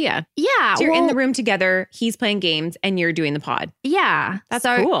really good idea. Yeah. So you're in the room together, he's playing games and you're doing the pod. Yeah. That's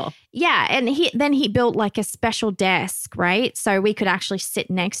cool. Yeah. And he built like a special desk, right? So we could actually sit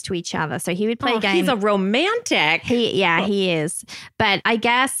next to each other. So he would play games. He's a romantic. He is. But I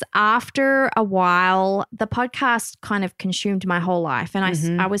guess after a while, the podcast kind of consumed my whole life. And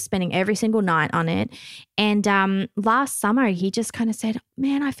I was spending every single night on it. And last summer, he just kind of said,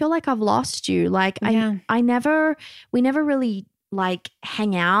 man, I feel like I've lost you. Like we never really like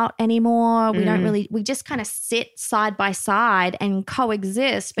hang out anymore. We just kind of sit side by side and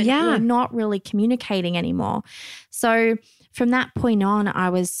coexist, but we're not really communicating anymore. So from that point on, I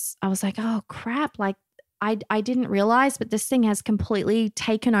was like, oh crap, like I didn't realize, but this thing has completely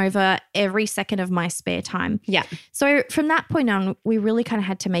taken over every second of my spare time. Yeah. So from that point on, we really kind of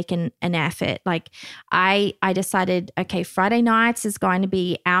had to make an effort. Like I decided, okay, Friday nights is going to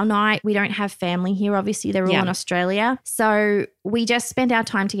be our night. We don't have family here. Obviously, they're all in Australia. So we just spend our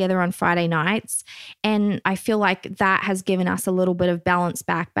time together on Friday nights. And I feel like that has given us a little bit of balance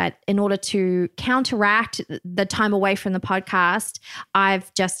back. But in order to counteract the time away from the podcast,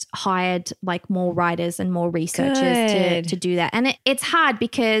 I've just hired like more writers and more researchers to do that. And it's hard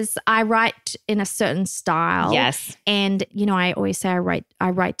because I write in a certain style. Yes. And, you know, I always say I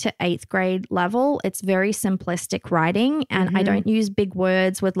write to 8th grade level. It's very simplistic writing, and I don't use big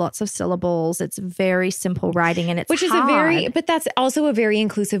words with lots of syllables. It's very simple writing, and it's Which is hard. but that's also a very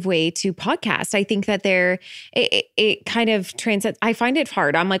inclusive way to podcast. I think that it kind of transcends. I find it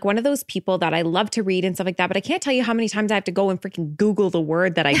hard. I'm like one of those people that I love to read and stuff like that, but I can't tell you how many times I have to go and freaking Google the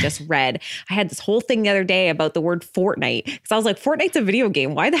word that I just read. I had this whole thing the other day about the word Fortnite, because I was like, Fortnite's a video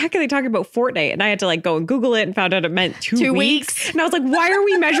game. Why the heck are they talking about Fortnite? And I had to like go and Google it and found out it meant 2 weeks. And I was like, why are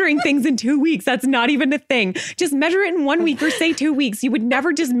we measuring things in 2 weeks? That's not even a thing. Just measure it in 1 week or say 2 weeks. You would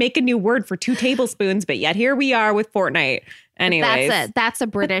never just make a new word for 2 tablespoons, but yet here we are with Fortnite. Anyways. That's a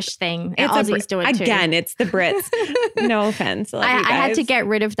British thing. Aussies do it too. Again, it's the Brits. No offense. I had to get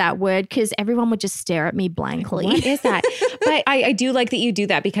rid of that word because everyone would just stare at me blankly. What is that? But I do like that you do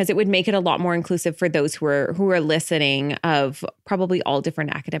that, because it would make it a lot more inclusive for those who are listening, of probably all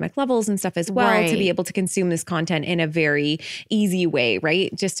different academic levels and stuff as well, to be able to consume this content in a very easy way,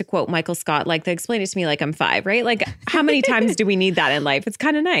 right? Just to quote Michael Scott, like, they explain it to me like I'm 5, right? Like, how many times do we need that in life? It's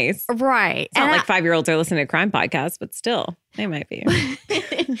kind of nice. Right. It's not like 5-year-olds are listening to crime podcasts, but still. They might be.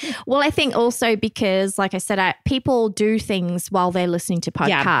 Well, I think also because, like I said, people do things while they're listening to podcasts.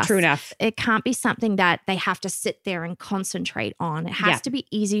 Yeah, true enough. It can't be something that they have to sit there and concentrate on. It has to be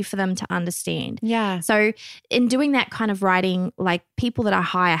easy for them to understand. Yeah. So in doing that kind of writing, like, people that I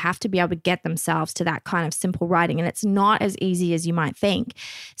hire have to be able to get themselves to that kind of simple writing. And it's not as easy as you might think.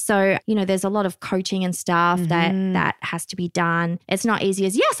 So, you know, there's a lot of coaching and stuff that has to be done. It's not easy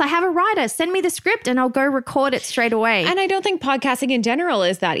as, yes, I have a writer. Send me the script and I'll go record it straight away. And I don't think podcasting in general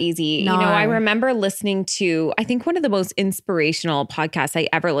is that easy. No. You know, I remember listening to, I think one of the most inspirational podcasts I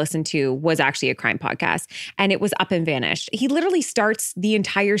ever listened to was actually a crime podcast, and it was Up and Vanished. He literally starts the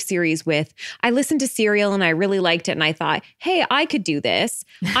entire series with, I listened to Serial and I really liked it, and I thought, hey, I could do this.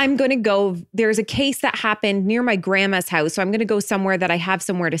 I'm going to go, there's a case that happened near my grandma's house, so I'm going to go somewhere that I have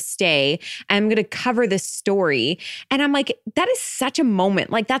somewhere to stay, and I'm going to cover this story. And I'm like, that is such a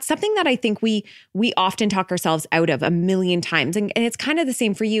moment. Like, that's something that I think we often talk ourselves out of a million times. And it's kind of the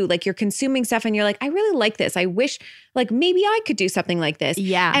same for you. Like, you're consuming stuff and you're like, I really like this. I wish, like, maybe I could do something like this.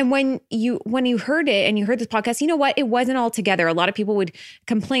 Yeah. And when you heard it and you heard this podcast, you know what? It wasn't all together. A lot of people would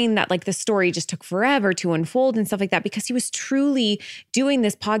complain that, like, the story just took forever to unfold and stuff like that, because he was truly doing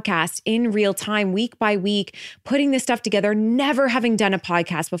this podcast in real time, week by week, putting this stuff together, never having done a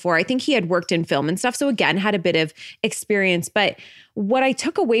podcast before. I think he had worked in film and stuff. So again, had a bit of experience, but what I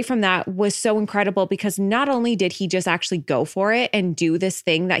took away from that was so incredible, because not only did he just actually go for it and do this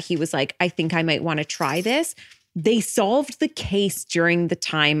thing that he was like, I think I might want to try this. They solved the case during the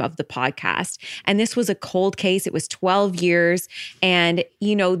time of the podcast. And this was a cold case. It was 12 years. And,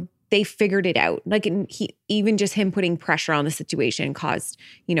 you know, they figured it out. Like, even just him putting pressure on the situation caused,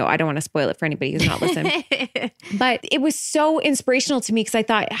 you know, I don't want to spoil it for anybody who's not listening, but it was so inspirational to me, because I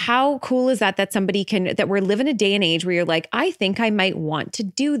thought, how cool is that somebody that we're living a day and age where you're like, I think I might want to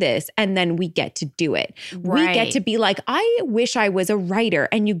do this. And then we get to do it. Right. We get to be like, I wish I was a writer,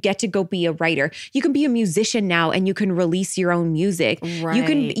 and you get to go be a writer. You can be a musician now and you can release your own music. Right.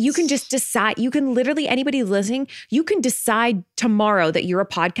 You can just decide, you can literally, anybody listening, you can decide tomorrow that you're a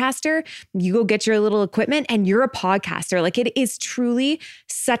podcaster. You go get your little equipment and you're a podcaster. Like, it is truly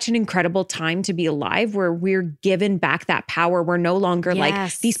such an incredible time to be alive, where we're given back that power. We're no longer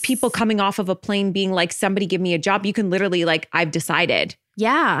like these people coming off of a plane being like, somebody give me a job. You can literally like, I've decided.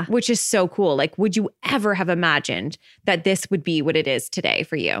 Yeah. Which is so cool. Like, would you ever have imagined that this would be what it is today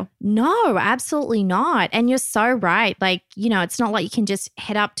for you? No, absolutely not. And you're so right. Like, you know, it's not like you can just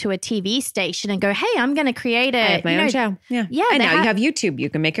head up to a TV station and go, hey, I'm going to create I have my own show. Yeah. Yeah. And now you have YouTube. You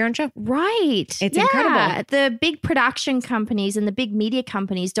can make your own show. Right. It's incredible. The big production companies and the big media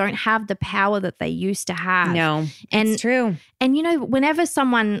companies don't have the power that they used to have. No, it's true. And, you know, whenever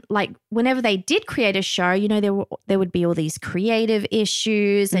they did create a show, you know, there would be all these creative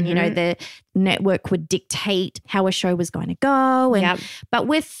issues and, you know, the network would dictate how a show was going to go. And but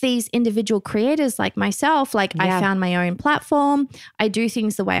with these individual creators like myself, like I found my own platform. I do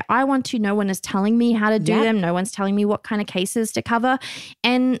things the way I want to. No one is telling me how to do them. No one's telling me what kind of cases to cover.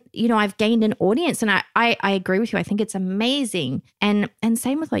 And, you know, I've gained an audience, and I agree with you. I think it's amazing. And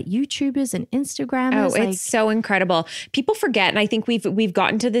same with like YouTubers and Instagrammers. Oh, it's so incredible. People forget, and I think we've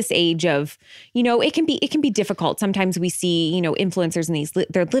gotten to this age of, you know, it can be difficult. Sometimes we see, you know, influencers in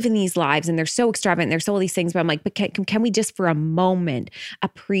they're living these lives and they're so extravagant. There's all these things, but I'm like, but can we just for a moment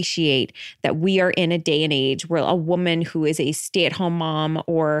appreciate that we are in a day and age where a woman who is a stay-at-home mom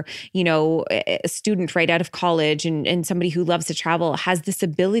or, you know, a student right out of college and somebody who loves to travel has this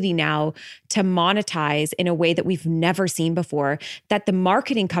ability now to monetize in a way that we've never seen before, that the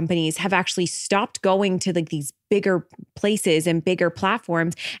marketing companies have actually stopped going to like these bigger places and bigger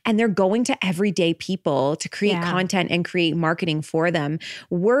platforms, and they're going to everyday people to create content and create marketing for them.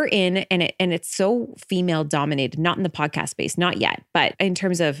 We're in, and it's so female dominated, not in the podcast space, not yet, but in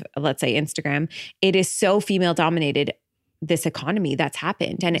terms of, let's say, Instagram, it is so female dominated, this economy that's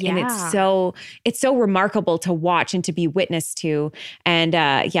happened. And it's so remarkable to watch and to be witness to. And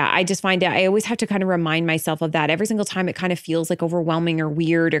I just find I always have to kind of remind myself of that every single time it kind of feels like overwhelming or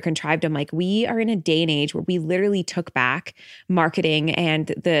weird or contrived. I'm like, we are in a day and age where we literally took back marketing,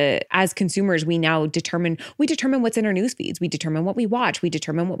 and as consumers, we now determine what's in our news feeds. We determine what we watch. We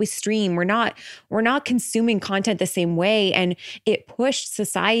determine what we stream. We're not consuming content the same way. And it pushed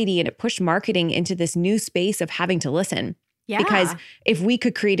society and it pushed marketing into this new space of having to listen. Yeah. Because if we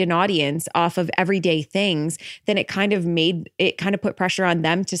could create an audience off of everyday things, then it kind of put pressure on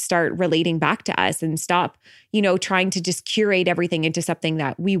them to start relating back to us and stop, you know, trying to just curate everything into something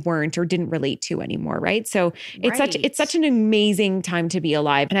that we weren't or didn't relate to anymore. Right. So it's such an amazing time to be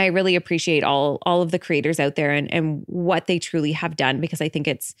alive. And I really appreciate all of the creators out there and what they truly have done, because I think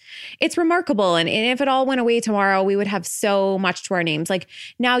it's remarkable. And if it all went away tomorrow, we would have so much to our names. Like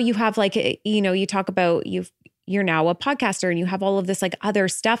now you have like, you know, you talk about you're now a podcaster and you have all of this like other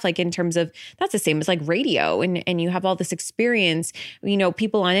stuff, like in terms of that's the same as like radio and you have all this experience. You know,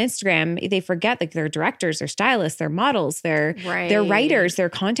 people on Instagram, they forget like they're directors, they're stylists, they're models, they're writers, they're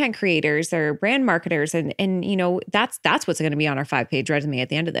content creators, they're brand marketers. And you know, that's what's going to be on our 5-page resume at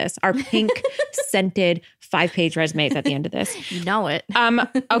the end of this. Our pink scented 5-page resume at the end of this. You know it.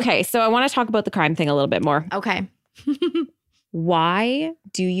 Okay. So I want to talk about the crime thing a little bit more. Okay. Why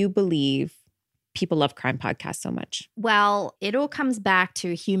do you believe people love crime podcasts so much? Well, it all comes back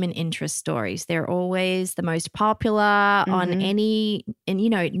to human interest stories. They're always the most popular on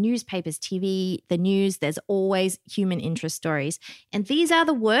newspapers, TV, the news. There's always human interest stories. And these are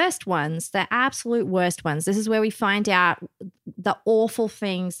the worst ones, the absolute worst ones. This is where we find out the awful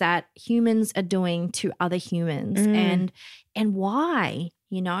things that humans are doing to other humans and why,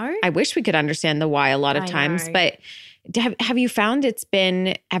 you know? I wish we could understand the why a lot of times, but have you found it's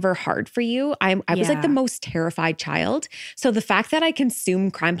been ever hard for you? I was like the most terrified child. So the fact that I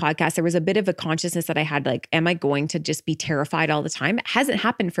consume crime podcasts, there was a bit of a consciousness that I had, like, am I going to just be terrified all the time? It hasn't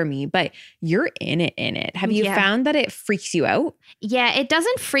happened for me, but you're in it. Have you found that it freaks you out? Yeah, it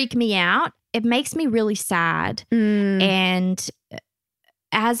doesn't freak me out. It makes me really sad. And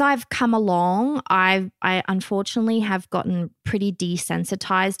as I've come along, I unfortunately have gotten pretty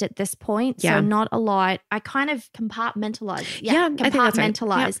desensitized at this point. Yeah. So not a lot. I kind of compartmentalize. Yeah, compartmentalize. I think that's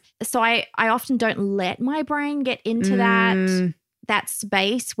right. Yeah. So I often don't let my brain get into that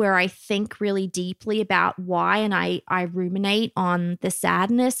space where I think really deeply about why, and I ruminate on the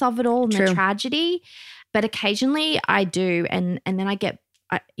sadness of it all and the tragedy. But occasionally I do, and then I get,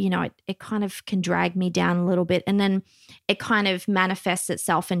 it kind of can drag me down a little bit, and then it kind of manifests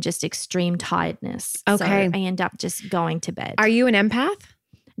itself in just extreme tiredness. Okay. So I end up just going to bed. Are you an empath?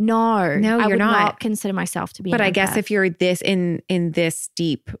 No, I would not consider myself to be. But an I empath. guess if you're this in this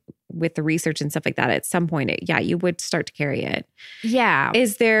deep with the research and stuff like that, at some point, you would start to carry it. Yeah.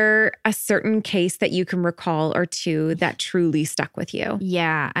 Is there a certain case that you can recall or two that truly stuck with you?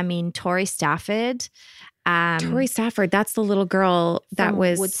 Yeah, I mean, Tori Stafford. Tori Stafford, that's the little girl that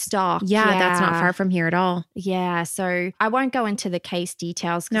was Woodstock. Yeah, that's not far from here at all. Yeah, so I won't go into the case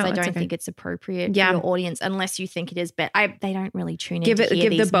details because I don't think it's appropriate for your audience unless you think it is. But they don't really tune in to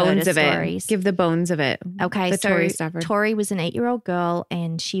hear these murder stories. Give the bones of it. Okay, so Tori was an 8-year-old girl,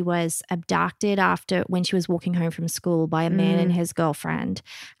 and she was abducted when she was walking home from school by a man and his girlfriend.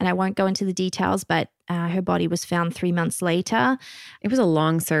 And I won't go into the details, but her body was found 3 months later. It was a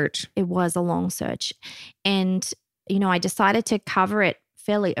long search. It was a long search. And, I decided to cover it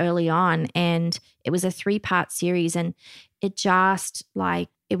fairly early on, and it was a 3-part series, and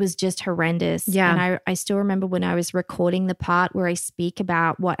it was just horrendous. Yeah. And I still remember when I was recording the part where I speak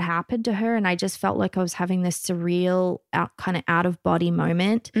about what happened to her, and I just felt like I was having this surreal kind of out of body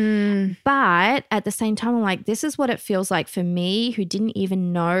moment. But at the same time, I'm like, this is what it feels like for me, who didn't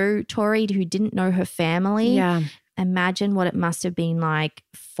even know Tori, who didn't know her family. Yeah. Imagine what it must have been like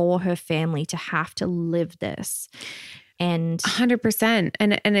for her family to have to live this. And 100%.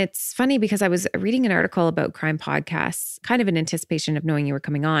 And it's funny because I was reading an article about crime podcasts, kind of in anticipation of knowing you were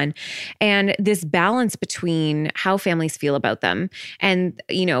coming on, and this balance between how families feel about them. And,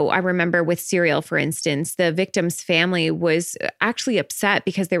 I remember with Serial, for instance, the victim's family was actually upset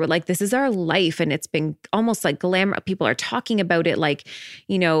because they were like, this is our life. And it's been almost like glamour. People are talking about it like,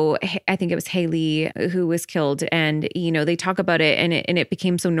 I think it was Haley who was killed. And, they talk about it and it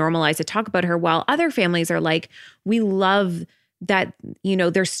became so normalized to talk about her, while other families are like, we love that,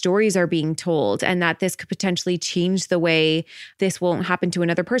 their stories are being told and that this could potentially change the way this won't happen to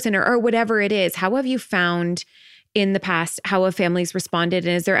another person or whatever it is. How have you found in the past, how have families responded?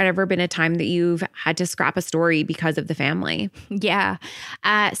 And has there ever been a time that you've had to scrap a story because of the family? Yeah.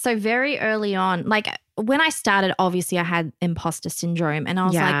 So very early on, like when I started, obviously I had imposter syndrome and I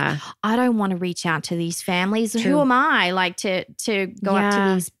was like, I don't want to reach out to these families. True. Who am I like to go up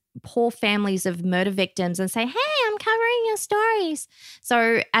to these poor families of murder victims and say, hey, I'm covering your stories.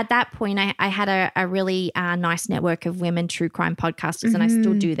 So at that point, I had a really nice network of women true crime podcasters, and I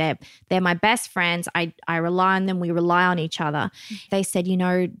still do. They're my best friends. I rely on them. We rely on each other. They said,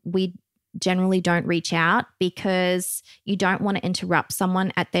 we generally don't reach out because you don't want to interrupt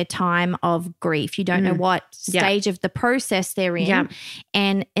someone at their time of grief. You don't know what stage of the process they're in. Yeah.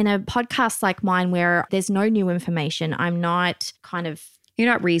 And in a podcast like mine where there's no new information, I'm not kind of... You're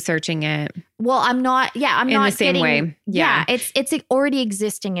not researching it. Well, I'm not. Yeah, I'm in not the same way. Yeah, it's already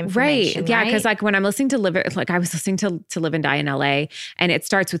existing information. Right. Yeah, because like when I'm listening to I was listening to Live and Die in LA, and it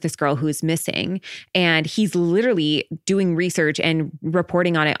starts with this girl who's missing, and he's literally doing research and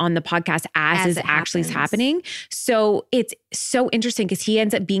reporting on it on the podcast as is actually happening. So it's so interesting because he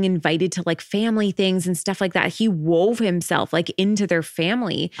ends up being invited to like family things and stuff like that. He wove himself like into their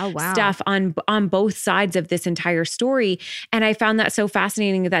family stuff on both sides of this entire story, and I found that so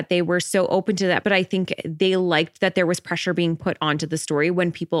fascinating that they were so open to that. But I think they liked that there was pressure being put onto the story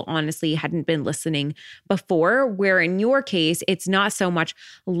when people honestly hadn't been listening before, where in your case, it's not so much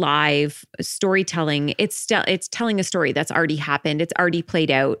live storytelling. It's telling a story that's already happened. It's already played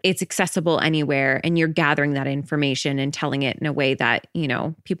out. It's accessible anywhere. And you're gathering that information and telling it in a way that,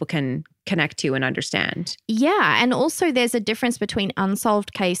 people can connect to and understand. Yeah. And also there's a difference between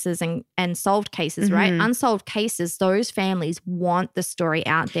unsolved cases and solved cases, right? Unsolved cases, those families want the story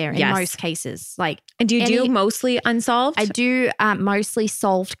out there in most cases. And do you do mostly unsolved? I do mostly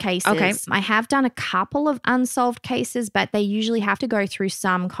solved cases. Okay. I have done a couple of unsolved cases, but they usually have to go through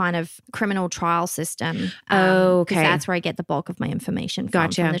some kind of criminal trial system. Okay. Because that's where I get the bulk of my information from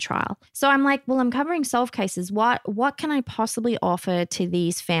the trial. So I'm like, well, I'm covering solved cases. What can I possibly offer to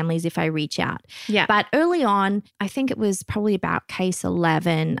these families if I reach out? Yeah. But early on, I think it was probably about case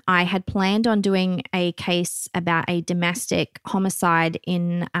 11, I had planned on doing a case about a domestic homicide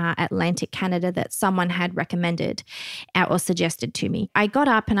in Atlantic Canada that someone had recommended or suggested to me. I got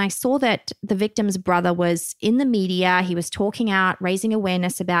up and I saw that the victim's brother was in the media. He was talking out, raising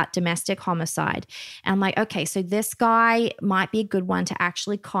awareness about domestic homicide. And I'm like, okay, so this guy might be a good one to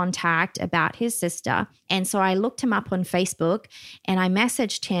actually contact about his sister. And so I looked him up on Facebook and I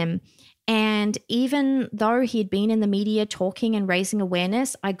messaged him. And even though he'd been in the media talking and raising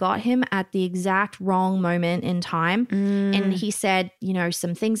awareness, I got him at the exact wrong moment in time. And he said,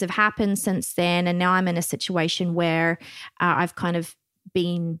 some things have happened since then. And now I'm in a situation where I've kind of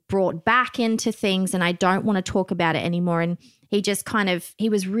been brought back into things and I don't want to talk about it anymore. And he just he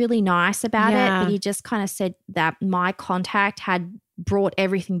was really nice about it, but he just kind of said that my contact had brought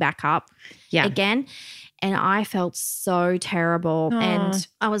everything back up again. And I felt so terrible. Aww. And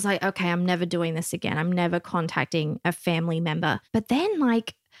I was like, okay, I'm never doing this again. I'm never contacting a family member. But then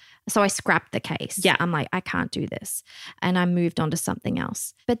so I scrapped the case. Yeah. I'm like, I can't do this. And I moved on to something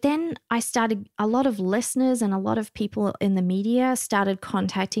else. But then a lot of listeners and a lot of people in the media started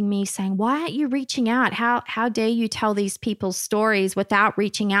contacting me saying, why aren't you reaching out? How dare you tell these people's stories without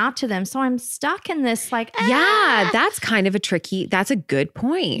reaching out to them? So I'm stuck in this Yeah, that's kind of that's a good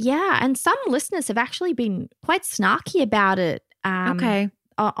point. Yeah. And some listeners have actually been quite snarky about it. Okay.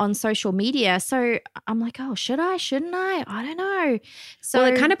 On social media. So I'm like, oh, should I? Shouldn't I? I don't know. So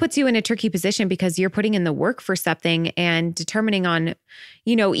it kind of puts you in a tricky position because you're putting in the work for something and determining on,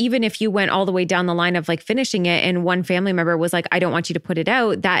 even if you went all the way down the line of finishing it and one family member was like, I don't want you to put it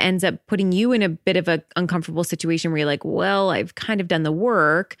out, that ends up putting you in a bit of an uncomfortable situation where you're like, well, I've kind of done the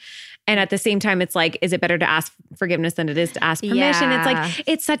work. And at the same time, it's like, is it better to ask forgiveness than it is to ask permission? Yeah.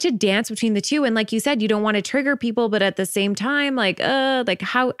 It's such a dance between the two. And like you said, you don't want to trigger people, but at the same time, I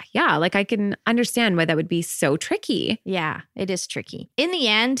can understand why that would be so tricky. Yeah, it is tricky. In the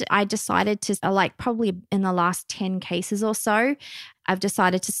end, I decided to probably in the last 10 cases or so, I've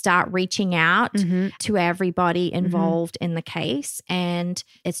decided to start reaching out to everybody involved in the case. And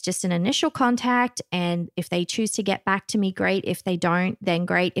it's just an initial contact. And if they choose to get back to me, great. If they don't, then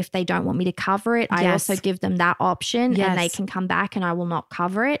great. If they don't want me to cover it, I also give them that option and they can come back and I will not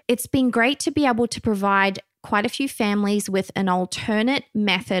cover it. It's been great to be able to provide quite a few families with an alternate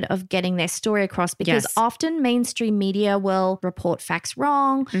method of getting their story across, because often mainstream media will report facts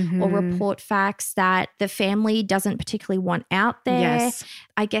wrong or report facts that the family doesn't particularly want out there.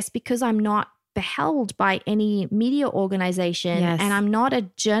 I guess because I'm not beheld by any media organization and I'm not a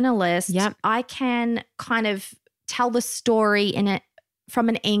journalist, I can kind of tell the story from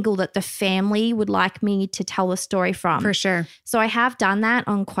an angle that the family would like me to tell the story from. For sure. So I have done that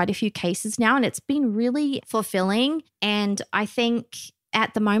on quite a few cases now, and it's been really fulfilling. And I think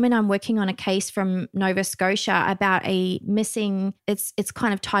at the moment I'm working on a case from Nova Scotia about a missing, it's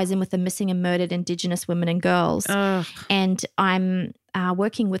kind of ties in with the missing and murdered Indigenous women and girls. And I'm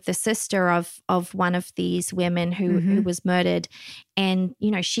working with the sister of one of these women who was murdered. And,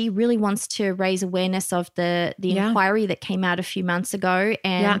 you know, she really wants to raise awareness of the inquiry that came out a few months ago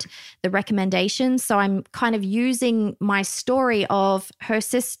and the recommendations. So I'm kind of using my story of her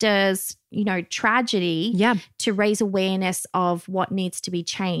sister's, you know, tragedy to raise awareness of what needs to be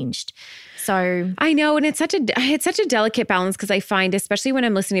changed. So I know. And it's such a delicate balance, because I find, especially when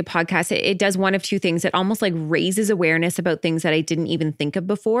I'm listening to podcasts, it does one of two things. It almost like raises awareness about things that I didn't even think of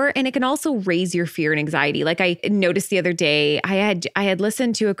before. And it can also raise your fear and anxiety. Like I noticed the other day, I had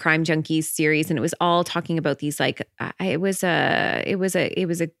listened to a Crime Junkies series, and it was all talking about these, like, it was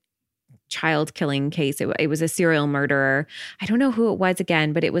a child killing case. It was a serial murderer. I don't know who it was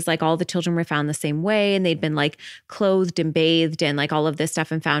again, but it was like all the children were found the same way, and they'd been like clothed and bathed and like all of this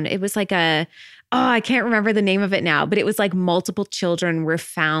stuff, and found, it was like I can't remember the name of it now, but it was like multiple children were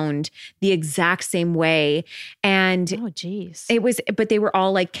found the exact same way. And but they were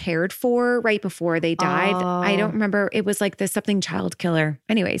all like cared for right before they died. I don't remember. It was like something child killer.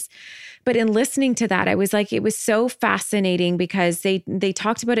 Anyways, but in listening to that, I was like, it was so fascinating, because they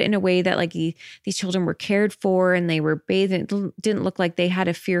talked about it in a way that like these children were cared for and they were bathed, and it didn't look like they had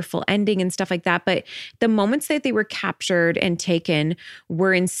a fearful ending and stuff like that. But the moments that they were captured and taken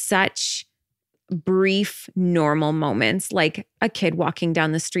were in such brief, normal moments, like a kid walking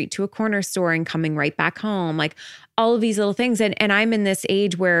down the street to a corner store and coming right back home, like all of these little things. And I'm in this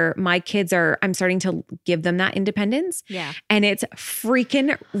age where my kids I'm starting to give them that independence. Yeah. And it's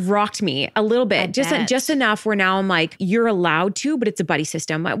freaking rocked me a little bit, just enough where now I'm like, you're allowed to, but it's a buddy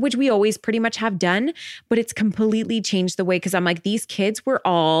system, which we always pretty much have done, but it's completely changed the way, because I'm like, these kids were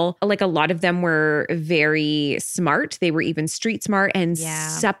all, like a lot of them were very smart. They were even street smart, and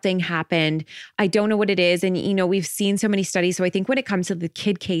something happened. I don't know what it is. And, you know, we've seen so many studies. So I think when it comes to the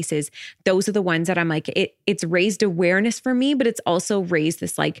kid cases, those are the ones that I'm like, it's raised awareness for me, but it's also raised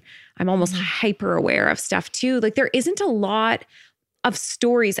this, like, I'm almost hyper aware of stuff too. Like there isn't a lot of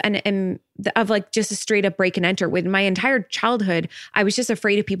stories and of like just a straight up break and enter. With my entire childhood, I was just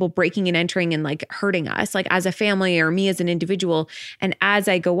afraid of people breaking and entering and like hurting us, like as a family or me as an individual. And as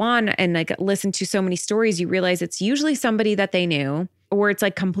I go on and like listen to so many stories, you realize it's usually somebody that they knew, or it's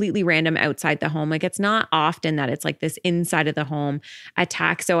like completely random outside the home. Like it's not often that it's like this inside of the home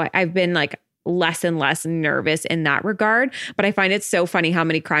attack. So I've been like less and less nervous in that regard. But I find it so funny how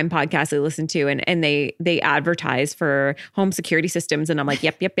many crime podcasts I listen to, and they advertise for home security systems. And I'm like,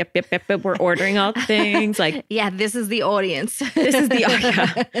 yep. We're ordering all the things. Like, yeah, this is the audience. This is the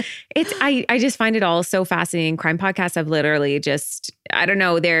audience. I just find it all so fascinating. Crime podcasts have literally just, I don't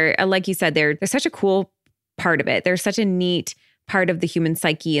know, they're, like you said, they're such a cool part of it. They're such a neat part of the human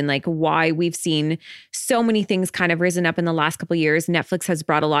psyche, and like why we've seen so many things kind of risen up in the last couple of years. Netflix has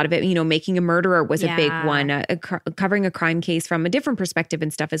brought a lot of it. You know, Making a Murderer was a big one, covering a crime case from a different perspective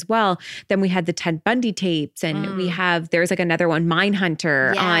and stuff as well. Then we had the Ted Bundy tapes, and there's like another one,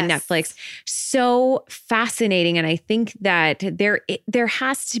 Mindhunter on Netflix. So fascinating. And I think that there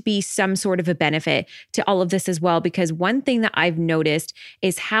has to be some sort of a benefit to all of this as well, because one thing that I've noticed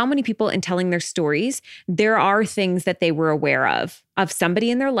is how many people, in telling their stories, there are things that they were aware of somebody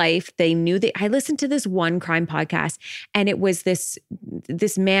in their life. They knew that. I listened to this one crime podcast, and it was this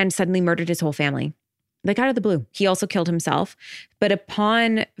man suddenly murdered his whole family, like out of the blue. He also killed himself. But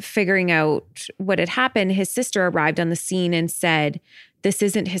upon figuring out what had happened, his sister arrived on the scene and said, this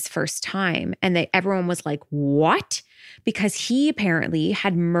isn't his first time. And everyone was like, what? Because he apparently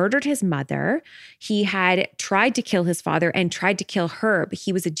had murdered his mother. He had tried to kill his father and tried to kill her, but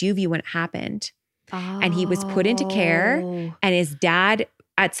he was a juvie when it happened. And he was put into care, and his dad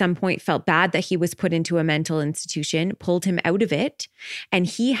at some point felt bad that he was put into a mental institution, pulled him out of it. And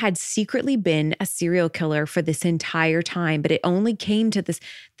he had secretly been a serial killer for this entire time. But it only came to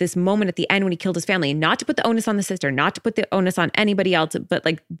this moment at the end when he killed his family. Not to put the onus on the sister, not to put the onus on anybody else, but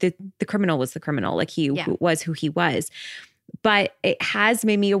like the criminal was the criminal. Like he was who he was. But it has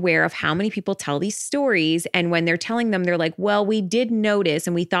made me aware of how many people tell these stories. And when they're telling them, they're like, well, we did notice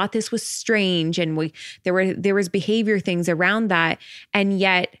and we thought this was strange. And there was behavior things around that. And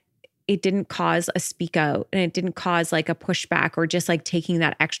yet it didn't cause a speak out and it didn't cause like a pushback or just like taking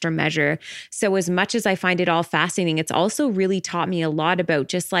that extra measure. So as much as I find it all fascinating, it's also really taught me a lot about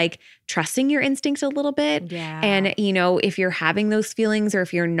just like trusting your instincts a little bit. Yeah. And, you know, if you're having those feelings or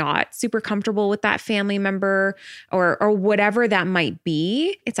if you're not super comfortable with that family member or whatever that might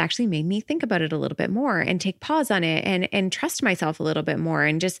be, it's actually made me think about it a little bit more and take pause on it and trust myself a little bit more.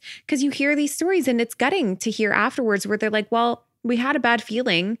 And just because you hear these stories and it's gutting to hear afterwards where they're like, well, we had a bad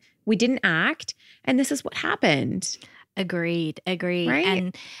feeling. We didn't act. And this is what happened. Agreed. Right?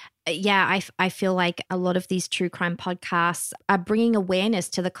 And yeah, I feel like a lot of these true crime podcasts are bringing awareness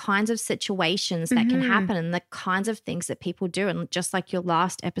to the kinds of situations that can happen and the kinds of things that people do. And just like your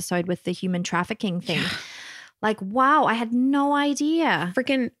last episode with the human trafficking thing, like, wow, I had no idea.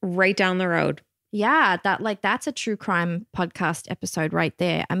 Freaking right down the road. Yeah, that's a true crime podcast episode right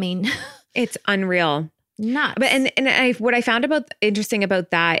there. I mean, it's unreal. Nuts. But what I found interesting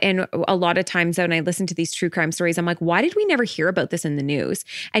about that, and a lot of times when I listen to these true crime stories, I'm like, why did we never hear about this in the news?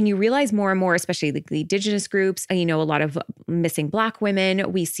 And you realize more and more, especially like the Indigenous groups, you know, a lot of missing Black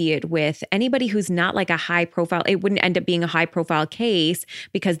women. We see it with anybody who's not like a high profile. It wouldn't end up being a high profile case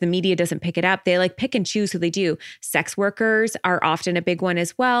because the media doesn't pick it up. They like pick and choose who they do. Sex workers are often a big one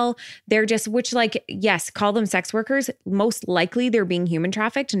as well. They're just, which like, yes, call them sex workers. Most likely they're being human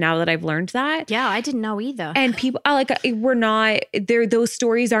trafficked now that I've learned that. Yeah, I didn't know either. And people like we're not there. Those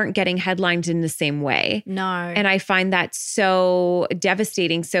stories aren't getting headlined in the same way. No. And I find that so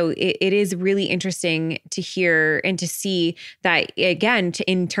devastating. So it is really interesting to hear and to see that again,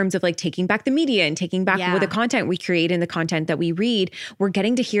 in terms of like taking back the media and taking back the content we create and the content that we read, we're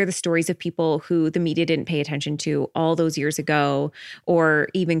getting to hear the stories of people who the media didn't pay attention to all those years ago, or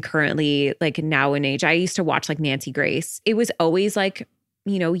even currently, like now in age. I used to watch like Nancy Grace. It was always like,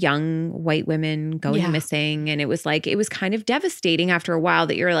 you know, young white women going missing. And it was kind of devastating after a while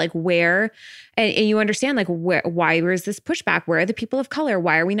that you're like, where, and you understand like why was this pushback? Where are the people of color?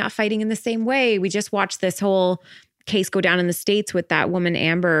 Why are we not fighting in the same way? We just watched this whole case go down in the States with that woman,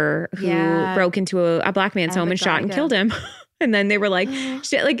 Amber, who broke into a Black man's home and shot and killed him. And then they were like,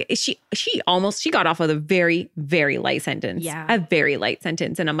 she got off with a very, very light sentence. Yeah. A very light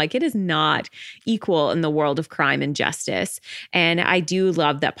sentence. And I'm like, it is not equal in the world of crime and justice. And I do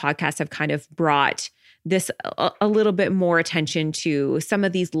love that podcasts have kind of brought this a little bit more attention to some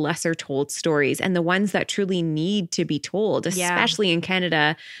of these lesser told stories and the ones that truly need to be told, especially in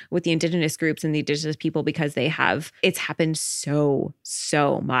Canada with the Indigenous groups and the Indigenous people, because it's happened so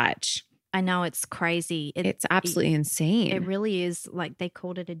much. I know, it's crazy. It's absolutely insane. It really is. Like, they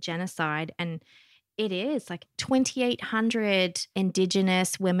called it a genocide, and it is like 2,800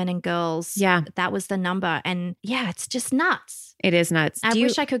 Indigenous women and girls. Yeah. That was the number. And yeah, it's just nuts. It is nuts. I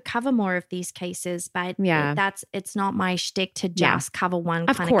wish I could cover more of these cases, but it's not my shtick to just cover one kind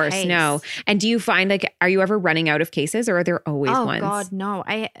of case. Of course, no. And do you find like, are you ever running out of cases, or are there always ones? Oh God, no.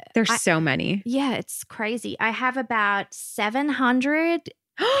 There's so many. Yeah, it's crazy. I have about 700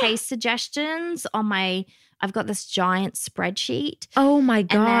 case suggestions on I've got this giant spreadsheet. Oh my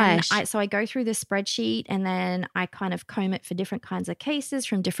gosh. So I go through this spreadsheet and then I kind of comb it for different kinds of cases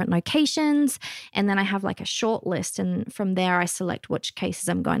from different locations. And then I have like a short list. And from there, I select which cases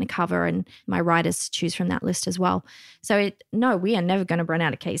I'm going to cover, and my writers choose from that list as well. So we are never going to run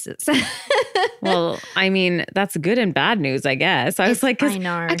out of cases. Well, I mean, that's good and bad news, I guess. I was like, I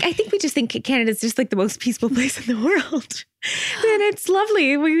know. I think we just think Canada's just like the most peaceful place in the world. And it's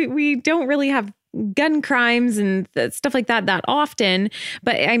lovely. We don't really have gun crimes and stuff like that often.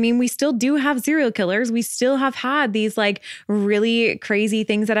 But I mean, we still do have serial killers. We still have had these like really crazy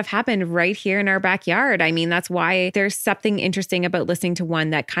things that have happened right here in our backyard. I mean, that's why there's something interesting about listening to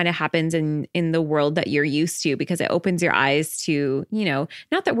one that kind of happens in the world that you're used to, because it opens your eyes to, you know,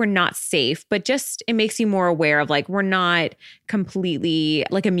 not that we're not safe, but just it makes you more aware of like, we're not completely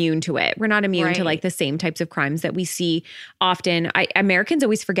like immune to it. We're not immune to like the same types of crimes that we see often. Americans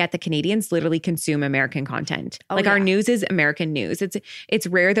always forget that Canadians literally consume consume American content. Our news is American news. It's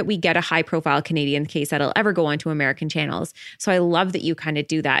rare that we get a high profile Canadian case that'll ever go onto American channels. So I love that you kind of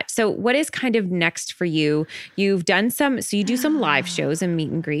do that. So what is kind of next for you? You've done so you do some live shows and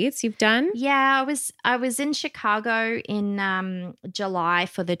meet and greets you've done? Yeah, I was in Chicago in July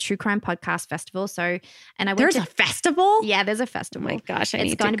for the True Crime Podcast Festival. There's a festival? Yeah, there's a festival. Oh my gosh,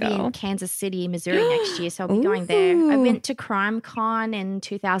 it's going to be in Kansas City, Missouri next year. So I'll be going there. I went to CrimeCon in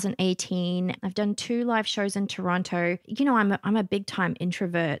 2018. I've done 2 live shows in Toronto. You know, I'm a big time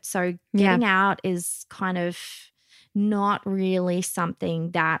introvert. So getting out is kind of not really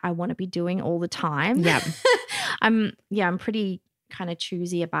something that I want to be doing all the time. Yeah. I'm pretty kind of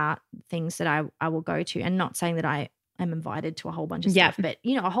choosy about things that I will go to, and not saying that I am invited to a whole bunch of stuff, but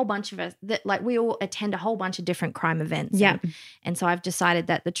you know, a whole bunch of us that like we all attend a whole bunch of different crime events. Yeah. And so I've decided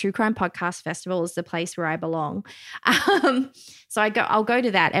that the True Crime Podcast Festival is the place where I belong. So I'll go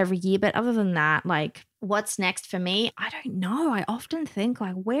to that every year. But other than that, like, what's next for me? I don't know. I often think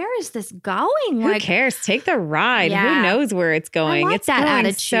like, where is this going? Who cares? Take the ride. Yeah. Who knows where it's going? It's that going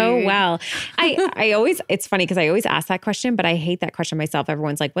attitude so well. I always, it's funny because I always ask that question, but I hate that question myself.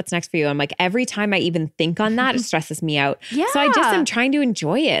 Everyone's like, what's next for you? I'm like, every time I even think on that, it stresses me out. Yeah. So I just am trying to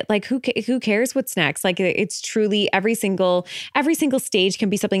enjoy it. Like who cares what's next? Like it's truly every single stage can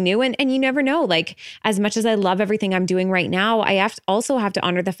be something new. And you never know, like as much as I love everything I'm doing right now, I also have to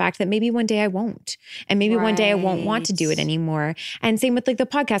honor the fact that maybe one day I won't. And maybe one day I won't want to do it anymore. And same with like the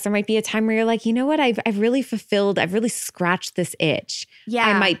podcast. There might be a time where you're like, you know what? I've really scratched this itch. Yeah.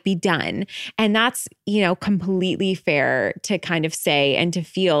 I might be done. And that's, you know, completely fair to kind of say and to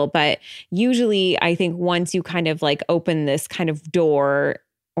feel. But usually I think once you kind of like open this kind of door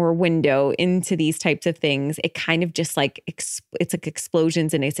or window into these types of things, it kind of just like, it's like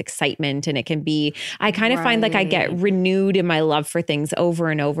explosions and it's excitement. And it can be, I kind of find like I get renewed in my love for things over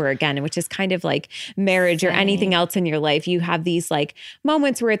and over again, which is kind of like marriage or anything else in your life. You have these like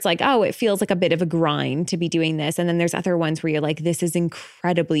moments where it's like, oh, it feels like a bit of a grind to be doing this. And then there's other ones where you're like, this is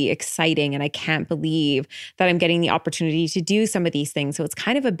incredibly exciting. And I can't believe that I'm getting the opportunity to do some of these things. So it's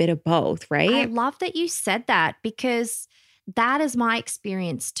kind of a bit of both, right? I love that you said that, because that is my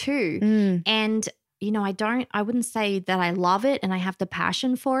experience too. And, you know, I wouldn't say that I love it and I have the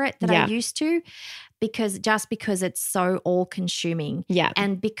passion for it that I used to, because it's so all consuming. Yeah.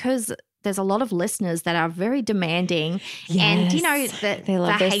 And because there's a lot of listeners that are very demanding and, you know,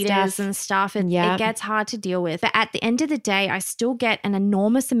 the haters and stuff, and it gets hard to deal with. But at the end of the day, I still get an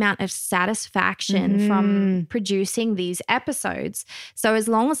enormous amount of satisfaction from producing these episodes. So as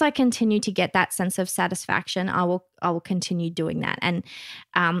long as I continue to get that sense of satisfaction, I will continue doing that. And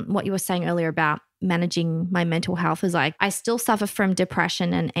what you were saying earlier about managing my mental health is like, I still suffer from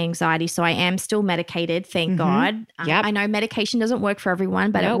depression and anxiety. So I am still medicated, thank God. I know medication doesn't work for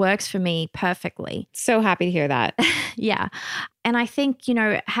everyone, but it works for me perfectly. So happy to hear that. Yeah. And I think, you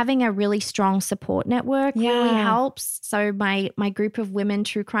know, having a really strong support network really helps. So my group of women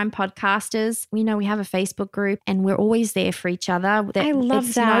true crime podcasters, you know, we have a Facebook group and we're always there for each other. I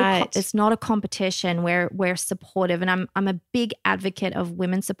love that. It's not a competition. We're supportive, and I'm a big advocate of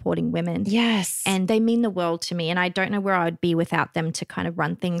women supporting women. Yes. And they mean the world to me. And I don't know where I would be without them to kind of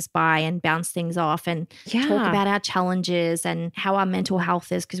run things by and bounce things off and talk about our challenges and how our mental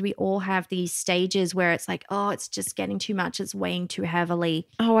health is, because we all have these stages where it's like, oh, it's just getting too much. It's weighing too heavily.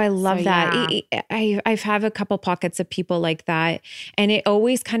 Oh, I love that. I've had a couple pockets of people like that. And it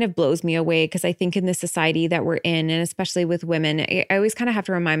always kind of blows me away, because I think in the society that we're in, and especially with women, I always kind of have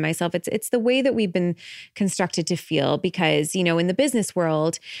to remind myself it's the way that we've been constructed to feel. Because, you know, in the business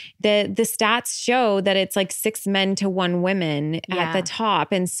world, the stats show that it's like 6 men to 1 woman at the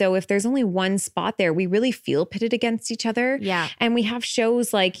top. And so if there's only one spot there, we really feel pitted against each other. Yeah. And we have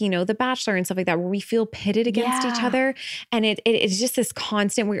shows like, you know, The Bachelor and stuff like that, where we feel pitted against each other. And it's just this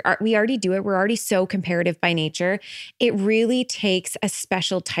constant, we already do it. We're already so comparative by nature. It really takes a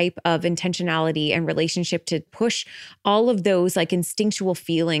special type of intentionality and relationship to push all of those like instinctual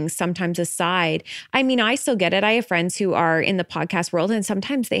feelings sometimes aside. I mean, I still get it. I have friends who are in the podcast world, and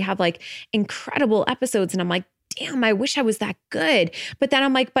sometimes they have like incredible episodes, and I'm like, damn, I wish I was that good. But then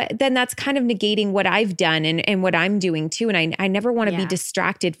I'm like, but then that's kind of negating what I've done and what I'm doing too. And I never want to be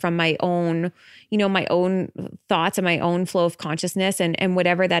distracted from my own, you know, my own thoughts and my own flow of consciousness and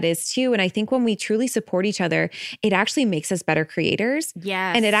whatever that is too. And I think when we truly support each other, it actually makes us better creators.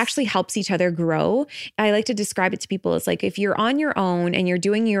 Yes. And it actually helps each other grow. I like to describe it to people as like, if you're on your own and you're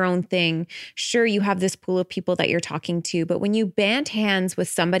doing your own thing, sure, you have this pool of people that you're talking to, but when you band hands with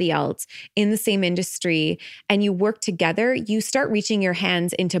somebody else in the same industry and you you work together, you start reaching your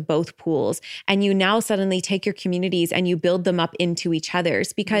hands into both pools, and you now suddenly take your communities and you build them up into each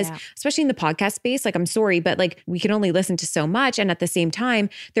other's, because especially in the podcast space, like, I'm sorry, but like, we can only listen to so much. And at the same time,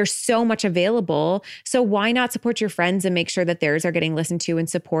 there's so much available. So why not support your friends and make sure that theirs are getting listened to and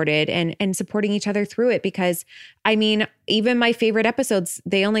supported, and supporting each other through it? Because I mean, even my favorite episodes,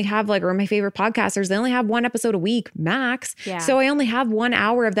 they only have like, or my favorite podcasters, they only have one episode a week max. Yeah. So I only have 1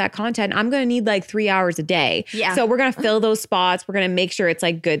 hour of that content. I'm going to need like 3 hours a day. Yeah. So we're going to fill those spots. We're going to make sure it's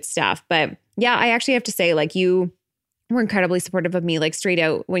like good stuff. But yeah, I actually have to say, like, you were incredibly supportive of me, like straight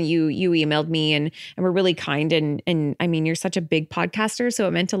out when you emailed me, and were really kind. And I mean, you're such a big podcaster, so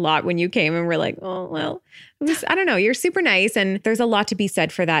it meant a lot when you came and we're like, oh, well, I don't know, you're super nice. And there's a lot to be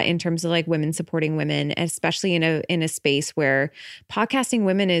said for that in terms of like women supporting women, especially in a space where podcasting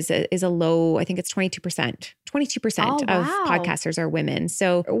women is a low, I think it's 22%. 22% of podcasters are women.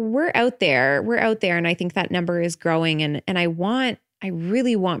 So we're out there. And I think that number is growing. And I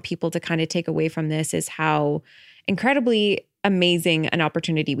really want people to kind of take away from this is how incredibly amazing an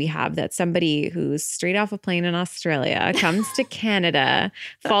opportunity we have, that somebody who's straight off a plane in Australia comes to Canada,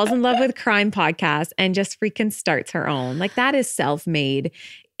 falls in love with crime podcasts, and just freaking starts her own. Like, that is self-made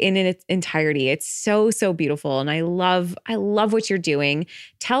in its entirety. It's so, so beautiful. And I love what you're doing.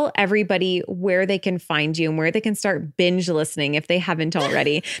 Tell everybody where they can find you and where they can start binge listening if they haven't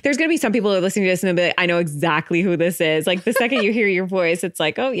already. There's going to be some people who are listening to this and they'll be like, I know exactly who this is. Like, the second you hear your voice, it's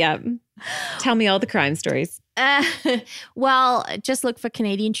like, oh yeah, tell me all the crime stories. Well, just look for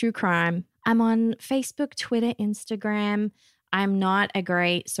Canadian True Crime. I'm on Facebook, Twitter, Instagram. I'm not a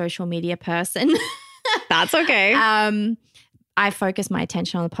great social media person. That's okay. I focus my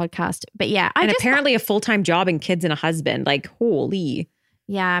attention on the podcast. But yeah. Apparently a full-time job and kids and a husband. Like, holy.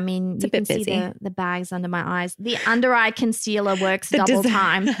 Yeah, I mean, you can see the bags under my eyes. The under-eye concealer works double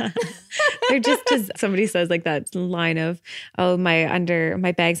time. They're just, somebody says like that line of, oh, my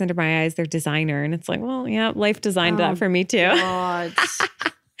bags under my eyes, they're designer. And it's like, well, yeah, life designed that for me too. God.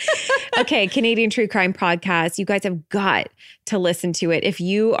 Okay, Canadian True Crime Podcast. You guys have got to listen to it. If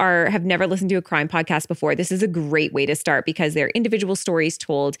you have never listened to a crime podcast before, this is a great way to start, because they're individual stories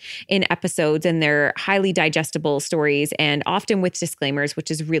told in episodes, and they're highly digestible stories, and often with disclaimers,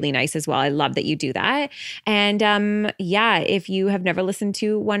 which is really nice as well. I love that you do that. And yeah, if you have never listened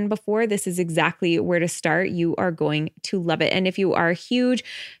to one before, this is exactly where to start. You are going to love it. And if you are a huge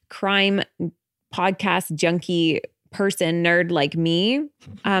crime podcast junkie person, nerd like me,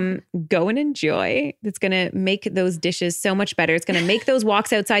 go and enjoy. It's going to make those dishes so much better. It's going to make those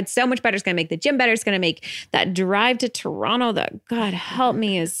walks outside so much better. It's going to make the gym better. It's going to make that drive to Toronto that, God help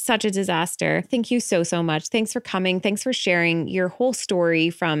me, is such a disaster. Thank you so, so much. Thanks for coming. Thanks for sharing your whole story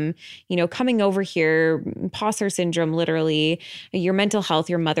from, coming over here, imposter syndrome, literally, your mental health,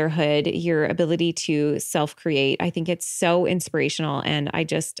 your motherhood, your ability to self-create. I think it's so inspirational, and I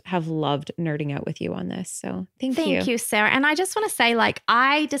just have loved nerding out with you on this. So thank you. Thank you, Sarah. And I just want to say, like,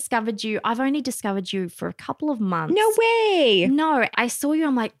 I've only discovered you for a couple of months. No way. No, I saw you.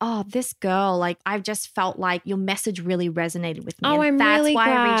 I'm like, oh, this girl, like, I've just felt like your message really resonated with me. Oh, I'm really glad. That's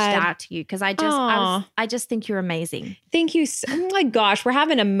why I reached out to you, because I just think you're amazing. Thank you. Oh my gosh, we're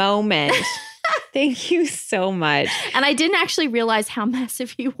having a moment. Thank you so much. And I didn't actually realize how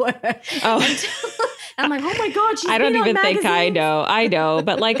massive you were. Oh. I'm like, oh my God, she's I don't been even on think magazines. I know.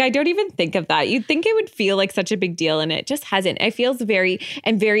 But like, I don't even think of that. You'd think it would feel like such a big deal, and it just hasn't.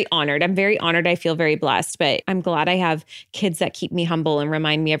 I'm very honored. I'm very honored. I feel very blessed, but I'm glad I have kids that keep me humble and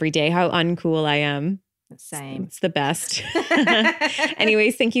remind me every day how uncool I am. Same. It's the best.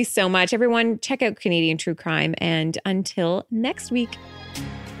 Anyways, thank you so much. Everyone, check out Canadian True Crime, and until next week.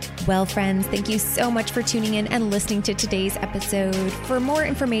 Well, friends, thank you so much for tuning in and listening to today's episode. For more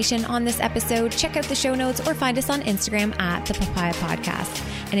information on this episode, check out the show notes or find us on Instagram at The Papaya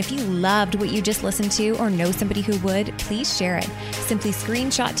Podcast. And if you loved what you just listened to or know somebody who would, please share it. Simply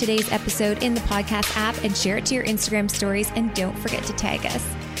screenshot today's episode in the podcast app and share it to your Instagram stories, and don't forget to tag us.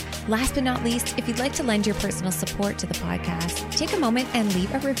 Last but not least, if you'd like to lend your personal support to the podcast, take a moment and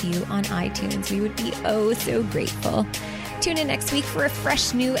leave a review on iTunes. We would be oh so grateful. Tune in next week for a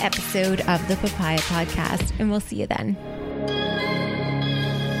fresh new episode of the Papaya Podcast, and we'll see you then.